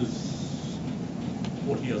I was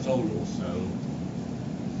 40 years old or so,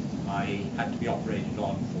 I had to be operated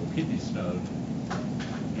on for kidney stone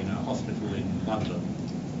in a hospital in London.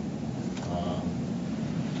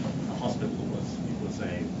 The hospital was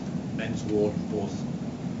a men's ward, of course.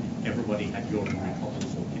 Everybody had urinary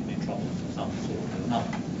troubles or kidney troubles of some sort or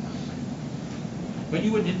another. When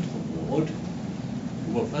you went into the ward,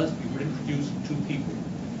 you were introduced to two people.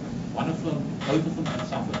 Both of them had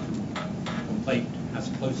suffered from a complaint as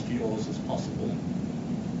close to yours as possible.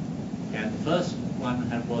 And the first one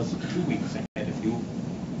was 2 weeks ahead of you,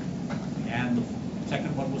 and the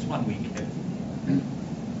second one was 1 week ahead of you.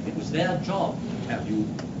 It was their job to tell you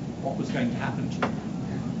what was going to happen to you.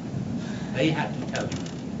 They had to tell you,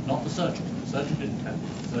 not the surgeon. The surgeon didn't tell you.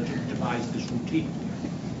 The surgeon devised this routine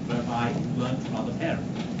whereby you learned from other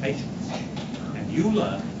patients. And you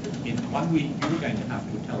learned in 1 week you were going to have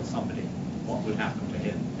to tell somebody what would happen to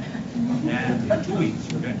him. And in 2 weeks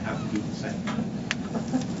you were going to have to do the same.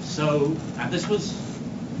 So, and this was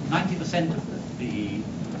 90% of the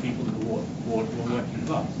people in the ward were working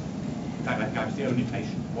class. In fact, I was the only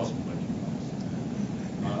patient who wasn't working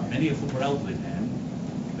class. Many of them were elderly men.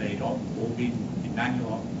 They'd all been in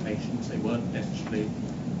manual occupations. They weren't necessarily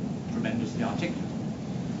tremendously articulate.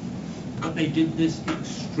 But they did this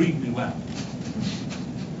extremely well.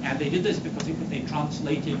 And they did this because they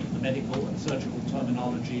translated the medical and surgical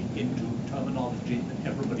terminology into terminology that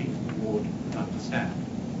everybody in the ward could understand.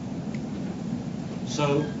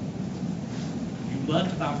 So you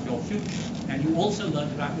learned about your future, and you also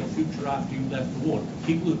learned about your future after you left the ward.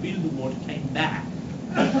 People who'd been in the ward came back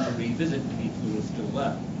to revisit the people who were still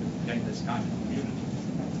there. It became this kind of community.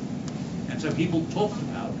 And so people talked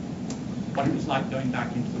about what it was like going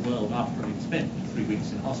back into the world after having spent 3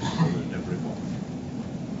 weeks in hospital or whatever it was.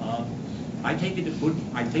 I take it this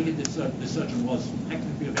surgeon was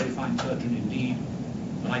technically a very fine surgeon indeed,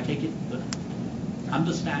 but I take it that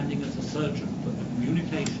understanding as a surgeon that the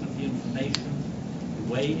communication of the information,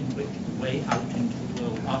 the way out into the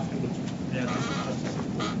world afterwards, there is just as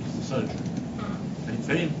important as the surgeon. And it's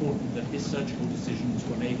very important that his surgical decisions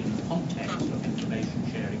were made in the context of information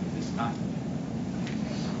sharing of this kind.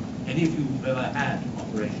 Any of you who've ever had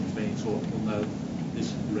operations of any sort will know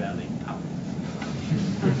this rarely happens.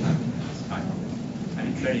 This kind of thing. And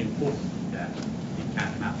it's very important that it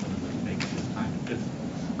can happen and that it makes this kind of difference.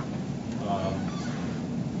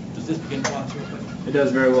 Does this begin to answer your question? It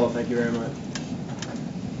does very well. Thank you very much.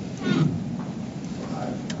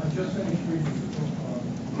 I just finished reading the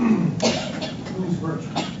book, Lose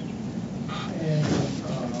Virtue. And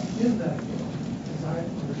in that book, as I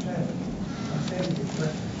understand it, I'm saying it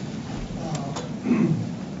correctly,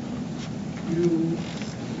 you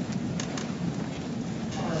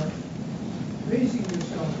are basing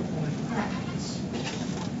yourself on practice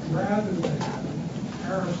rather than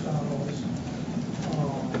Aristotle's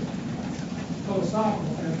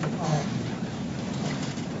philosophical anthropology.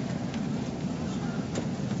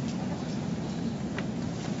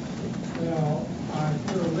 Now, I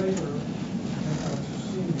hear later, and I've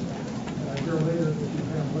seen that, I hear later that you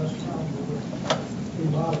have less problem with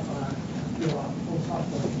being modified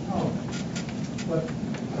philosophical anthropology. But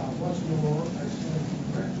once more, I stand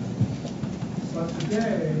corrected. But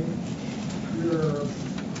today, your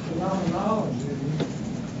phenomenology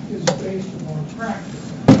is based upon practice.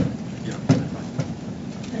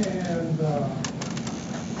 And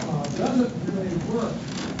doesn't really work.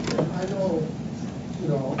 And I know,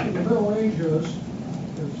 in the Middle Ages,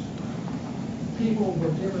 people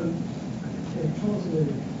were given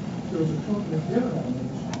there was a totally given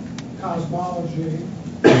element, cosmology.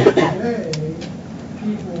 Today,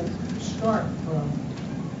 people start from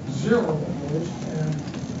zero almost and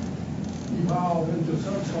evolve into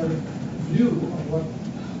some sort of view of what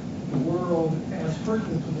the world as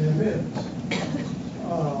pertinent to them is.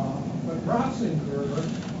 But Ratzinger,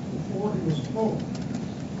 before he was Pope,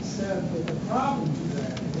 said that the problem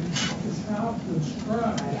today is how to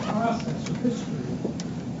inscribe the process of history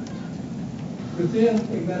within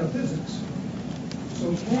a metaphysics. So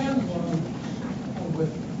can one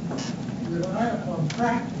rely upon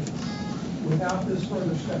practice without this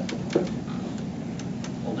further step?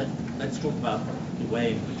 Well, let's talk about the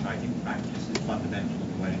way in which I think practice is fundamental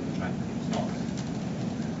and the way in which I think it's not.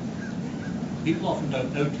 People often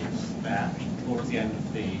don't notice that towards the end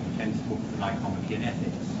of the 10th book, The Nicomachean in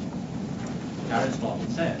Ethics, Aristotle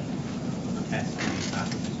says that the test of these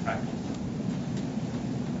matters is practice.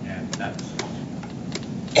 And that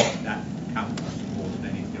counts more than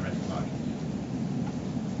any theoretical argument.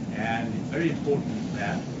 And it's very important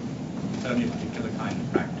that it's only a particular kind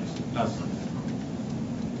of practice that does this.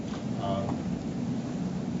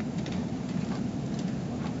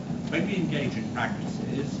 When we engage in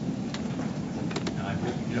practices, and I'm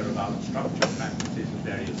talking here about structured practices of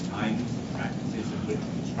various kinds, practices in which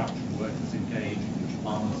construction workers engage, in which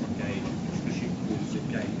farmers engage, in which fishing crews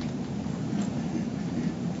engage,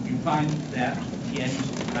 you find that the ends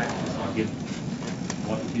of the practice are given.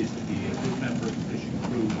 What it is to be a good member of the fishing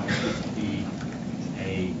crew, what it is to be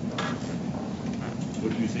a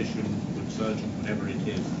good musician, good surgeon, whatever it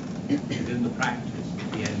is, within the practice,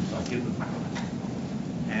 the ends are given.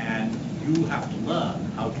 And you have to learn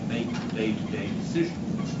how to make day-to-day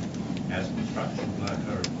decisions as construction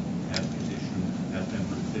worker, as musician, as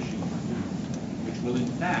member of the fishing crew, which will in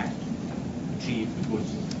fact achieve the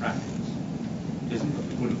goods of the practice. It isn't that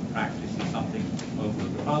the good of the practice is something over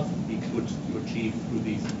and above the goods that you achieve through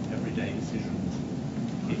these everyday decisions.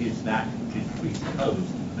 It is that which is presupposed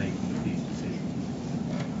in the making of these decisions.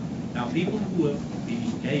 Now, people who have been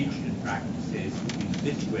engaged in practices, who have been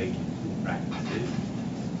habituated through practices,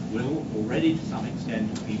 will already to some extent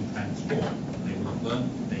have been transformed. They will have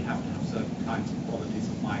learned that they have to have certain kinds of qualities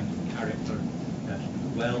of mind and character that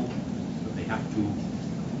do well, that they have to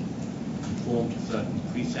conform to certain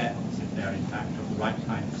precepts if they're in fact of the right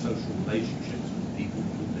kind of social relationships with the people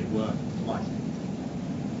with whom they work and the like.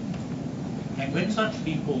 And when such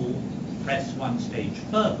people press one stage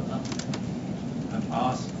further and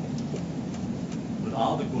ask, but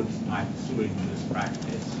are the goods that I'm pursuing in this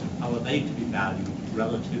practice, how are they to be valued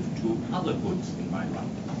relative to other goods in my life?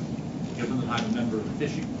 Given that I'm a member of the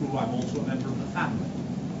fishing crew, I'm also a member of the family.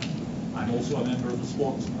 I'm also a member of the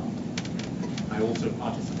sports club. I also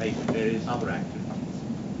participate in various other activities.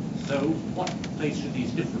 So what place should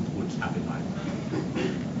these different goods have in my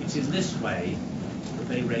life? It's in this way that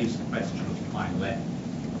they raise the question of the final end.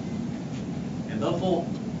 And therefore,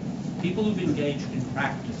 people who've engaged in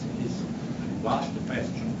practices who ask the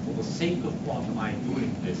question, for the sake of what am I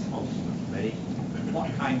doing this ultimately?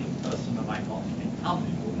 What kind of person have I got to become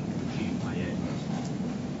in order to achieve my ends?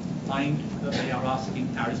 Find that they are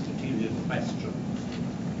asking Aristotelian questions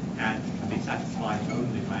and can be satisfied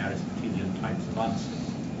only by Aristotelian types of answers.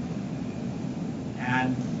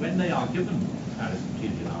 And when they are given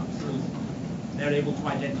Aristotelian answers, they're able to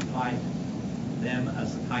identify them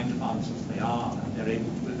as the kind of answers they are, and they're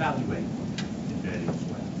able to evaluate them in various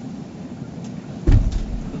ways.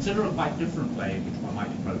 Consider a quite different way in which one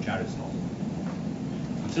might approach Aristotle.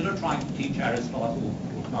 Consider trying to teach Aristotle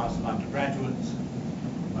to a class of undergraduates.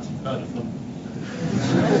 You must have heard of them.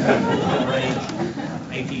 Their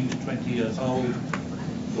age, 18 to 20 years old,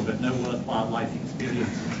 who have no worthwhile life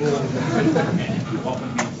experience at all, and who've often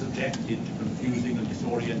been subjected to confusing and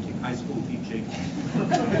disorienting high school teaching.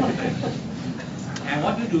 And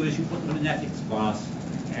what you do is you put them in an ethics class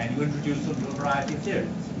and you introduce them to a variety of theories.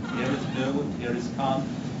 Here is Mill, and here is Kant,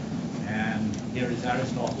 and here is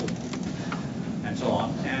Aristotle, and so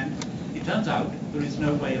on. And it turns out there is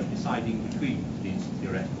no way of deciding between these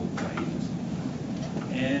theoretical claims.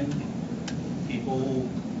 And people,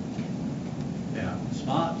 they are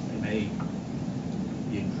smart, they may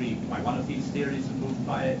be intrigued by one of these theories and moved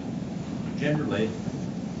by it. Generally,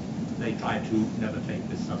 they try to never take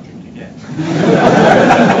this subject again.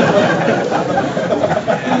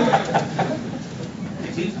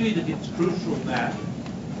 It seems to me that it's crucial that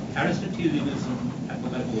Aristotelianism at the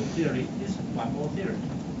level of theory is one more theory.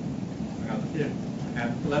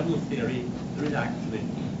 At the level of theory, there is actually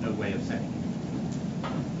no way of setting it.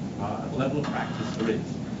 At the level of practice, there is.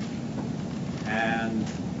 And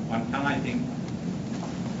one can, I think,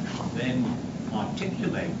 then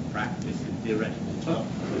articulate practice in theoretical terms.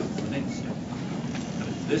 This is the next step. And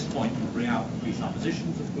at this point, we bring out the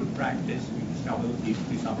presuppositions of good practice. We discover that these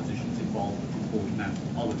presuppositions involve what we call an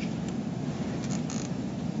anthropology.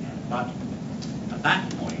 But at that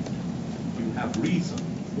point, you have reason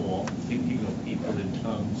for thinking of people in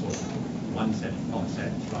terms of one set of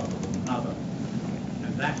concepts rather than another.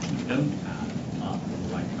 And that you don't have after the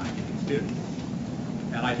right kind of experience.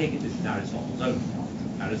 And I take it this is Aristotle's own point.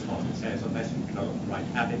 Aristotle says unless you develop the right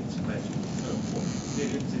habits, unless you learn form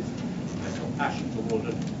experiences, unless your passions are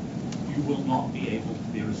ordered, you will not be able to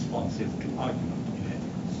be responsive to argument in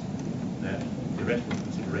ethics. That theoretical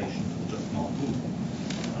considerations will just not move.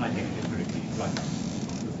 and I take it empirically. Right.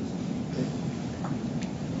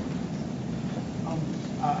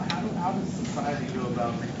 How does society go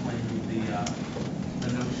about reclaiming the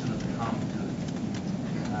notion of the common good?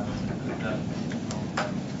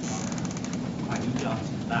 I knew the answer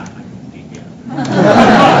to that. I couldn't be here.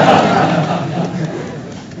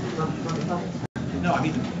 No, I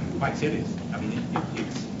mean, quite serious. I mean,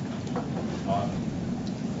 it's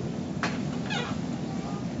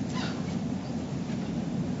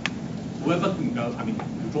whoever can go. I mean,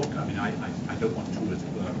 you talk. I mean, I don't want to, as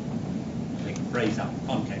it were, take a phrase out of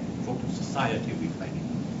context. You talk of society reclaiming.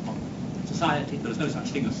 Society. There is no such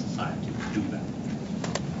thing as society to do that.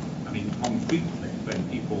 I mean, concretely, when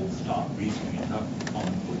people start reasoning in terms of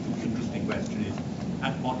common good, the interesting question is,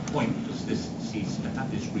 at what point does this cease to have,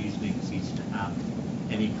 this reasoning cease to have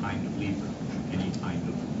any kind of leverage, any kind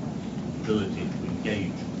of ability to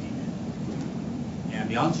engage people? And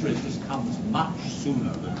the answer is this comes much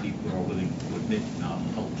sooner than people are willing to admit in our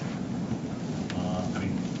culture. I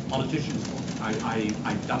mean, politicians,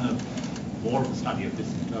 I've done more of a study of this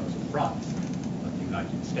in terms of France than the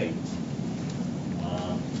United States.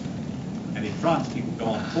 And in France, people go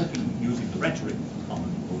on talking, using the rhetoric of the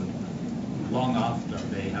common good, long after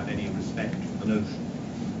they have any respect for the notion.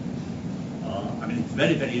 I mean, it's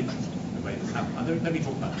very, very interesting the way this happens. Let me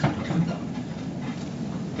talk about this.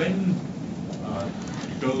 When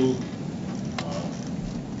Gaulle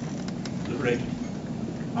liberated,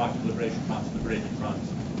 after liberation, France liberated France,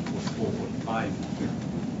 it was 445,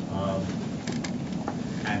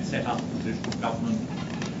 and set up a provisional government.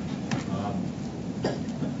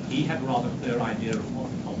 He had a rather clear idea of what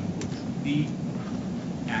the common good should be,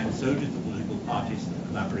 and so did the political parties that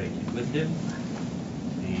collaborated with him.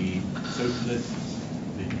 The socialists,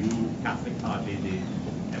 the new Catholic Party, the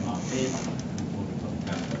MRP,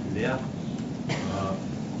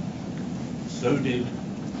 so did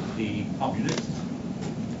the communists,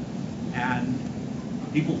 and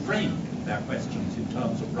people framed their questions in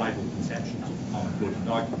terms of rival conceptions of the common good and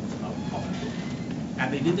arguments about the common good.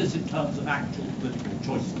 And they did this in terms of actual political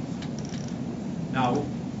choices. Now,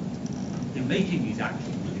 in making these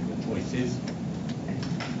actual political choices,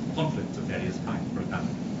 conflicts of various kinds broke out.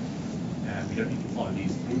 And we don't need to follow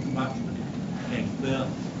these through too much, but it became clear,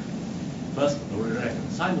 first, that there were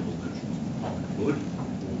irreconcilable notions of common good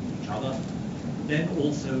for each other, then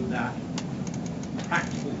also that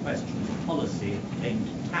practical questions of policy came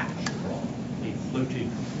detached from, they floated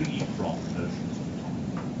free from notions of the common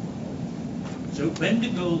good. So when de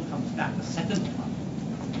Gaulle comes back a second time,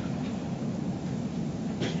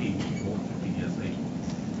 15 years later,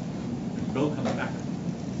 when de Gaulle comes back,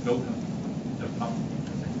 when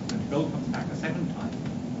de Gaulle comes back a second time,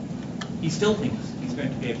 he still thinks he's going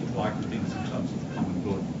to be able to argue things in terms of the common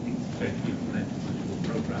good. He's going to implement a political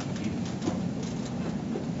program of the common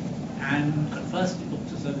good. And at first it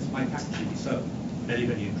looks as though this might actually be so. Very,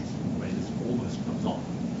 very interesting the way this almost comes off.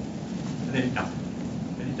 And then it doesn't.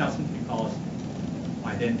 And it doesn't because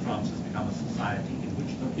by then France has become a society in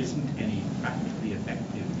which there isn't any practically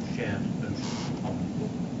effective shared notion of common good.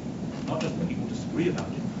 Not just that people disagree about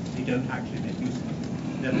it, they don't actually make use of it.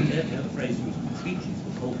 They're the phrase used in speeches,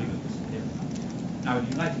 the whole thing of disappearance. Now in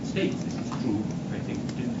the United States this is true, I think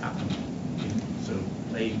it didn't happen in so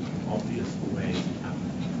plain, obvious a way as it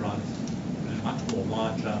happened in France, in a much more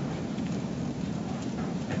larger,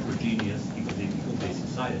 heterogeneous, equal-based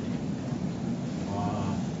society.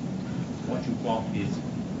 What you've got is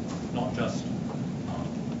not just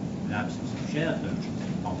an absence of shared notions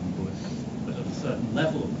of common good, but at a certain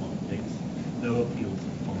level of politics, no appeal to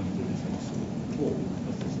the common good is possible at all,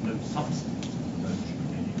 because there's no substance to the notion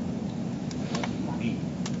anymore.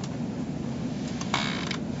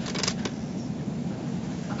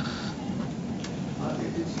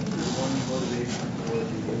 It seems that one motivation for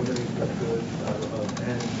the eliminating the good of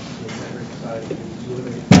ends in every society is to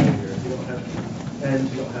eliminate failure. If you don't have ends,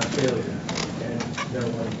 you don't have failure, and never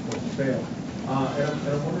want to fail. And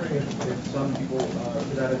I'm wondering if some people to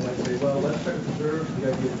that end might say, well, let's try to preserve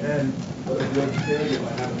the idea of end, but avoid failure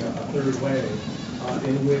by having a third way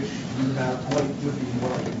in which you have what would be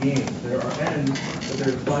more like a game. There are ends, but there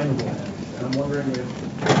are definable ends. And I'm wondering if it's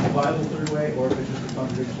a viable third way, or if it's just a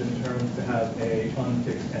contradiction in terms to have a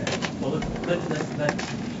unfixed end. Well, that's I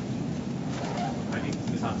think it's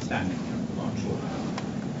misunderstanding. I'm not sure.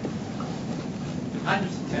 The kind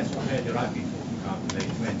of successful failure I've been talking about in the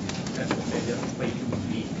late 20s, successful failure of great human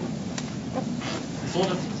beings. The sort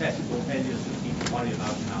of successful failures that people worry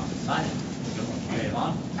about in our society, we don't want to fail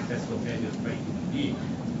on, successful failures of great human beings,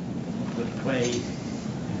 that way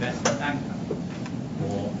investment banker,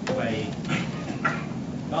 or way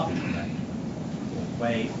garbage collector, or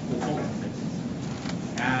way all sorts of places.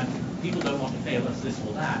 And people don't want to fail us this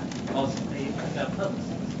or that because they have their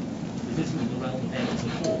purposes. This isn't in the realm of ends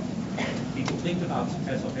at all. People think about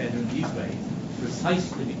success or failure in these ways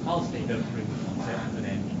precisely because they don't bring the concept of an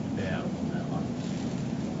end to bear on their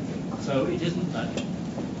life. So it isn't that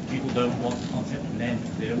people don't want the concept of an end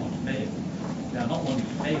because they don't want to fail. They are not wanting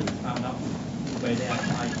to fail, it's found out the way they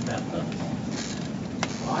apply to their purpose.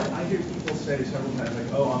 I hear people say several times,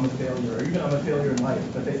 like, oh, I'm a failure, or even I'm a failure in life,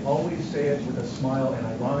 but they always say it with a smile and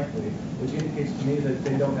ironically, which indicates to me that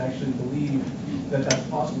they don't actually believe that that's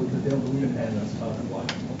possible because they don't believe in endless of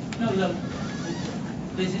life. No,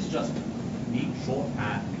 this is just neat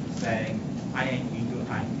shorthand saying, I ain't been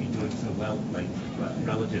doing so well lately, but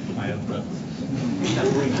relative to my own purposes. That's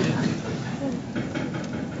what it is.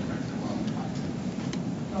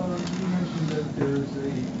 You mentioned that there's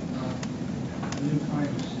a new kind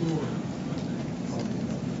of story. I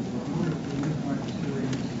wonder if the new kind of story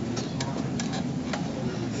is the song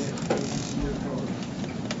already dead.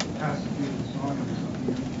 It has to be the song or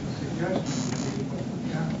something. The suggestion would be what the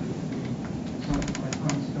chapter would be something like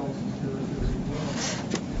Hans Kelsen's Territory World.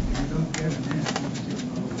 You don't get an end, you just get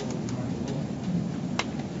another world behind the world.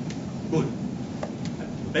 Good.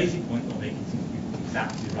 The basic point you're making seems to be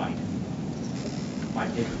exactly right. My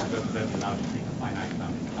paper is only allowed to take a finite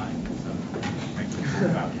amount of time, so I can talk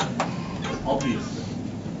about it. Obviously,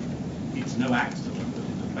 it's no accident that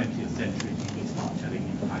in the 20th century people start telling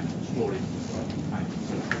new kinds of stories and new kinds of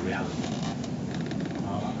social reality.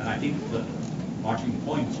 And I think that Martin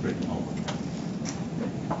Point's great novel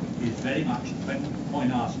is very much, when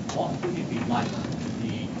Point asked, what would it be like to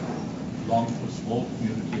belong to a small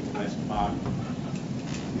community in the West of Ireland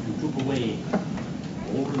if you took away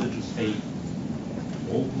all religious faith,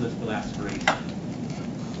 all political aspirations,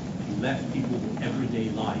 you left people with everyday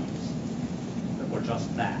lives that were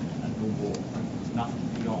just that and no more. There's nothing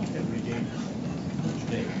beyond everydayness each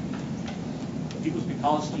day. It was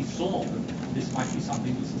because he saw that this might be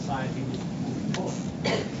something that society was moving toward.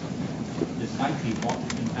 This might be what,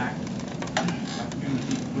 in fact, a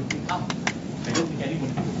community would become. I don't think anyone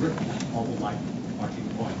could have written that novel like Martin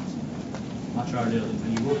Point's much earlier than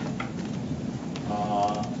he wrote.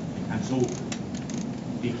 And so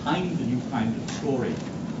behind the new kind of story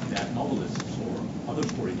that novelists or other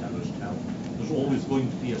storytellers tell, there's always going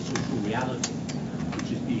to be a social reality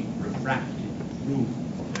which is being refracted through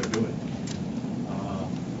what they're doing.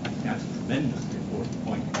 I think that's a tremendously important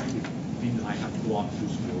point. It would mean that I have to go on to do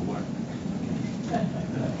some more work. We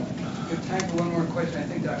have time for one more question. I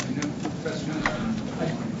think Professor Newman.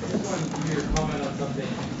 I just wanted to hear your comment on something.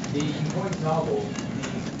 In Point's novel,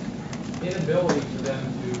 the inability for them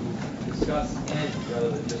to discuss ends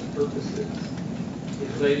rather than just purposes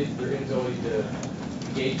is related to their inability to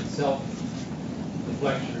engage in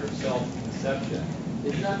self-reflection or self-conception.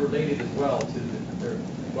 Isn't that related as well to their,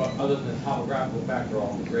 well, other than the topographical factor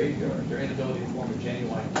of the graveyard, their inability to form a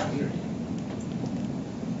genuine community?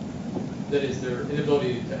 That is, their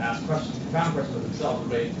inability to ask questions, profound questions of themselves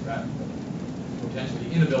related to that, potentially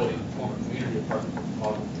the inability to form a community apart from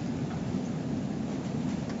topography.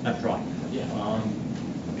 That's right. Yeah.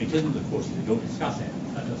 It isn't, of course, they don't discuss it.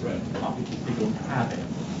 That's right. Because they don't have it.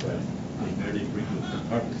 Right. They merely bring with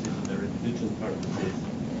their purposes and their individual purposes,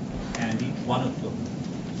 and each one of them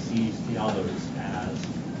sees the others as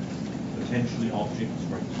potentially objects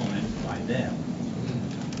for comment by them.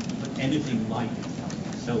 But anything like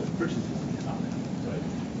self-criticism is nothing. Right.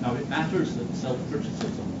 Now, it matters that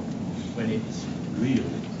self-criticism, when it's real,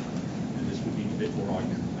 and this would be a bit more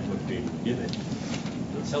argument I would be able to give it,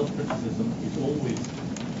 that self-criticism is always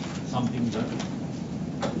something that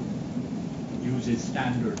uses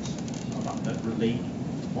standards that relate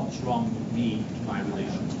what's wrong with me to my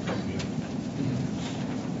relation to the community.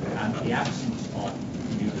 And the absence of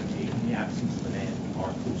community and the absence of an end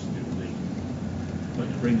are closely related. But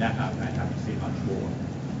to bring that out, I'd have to say much more.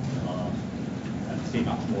 And say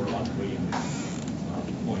much more about the way in which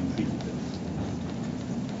Point treated it.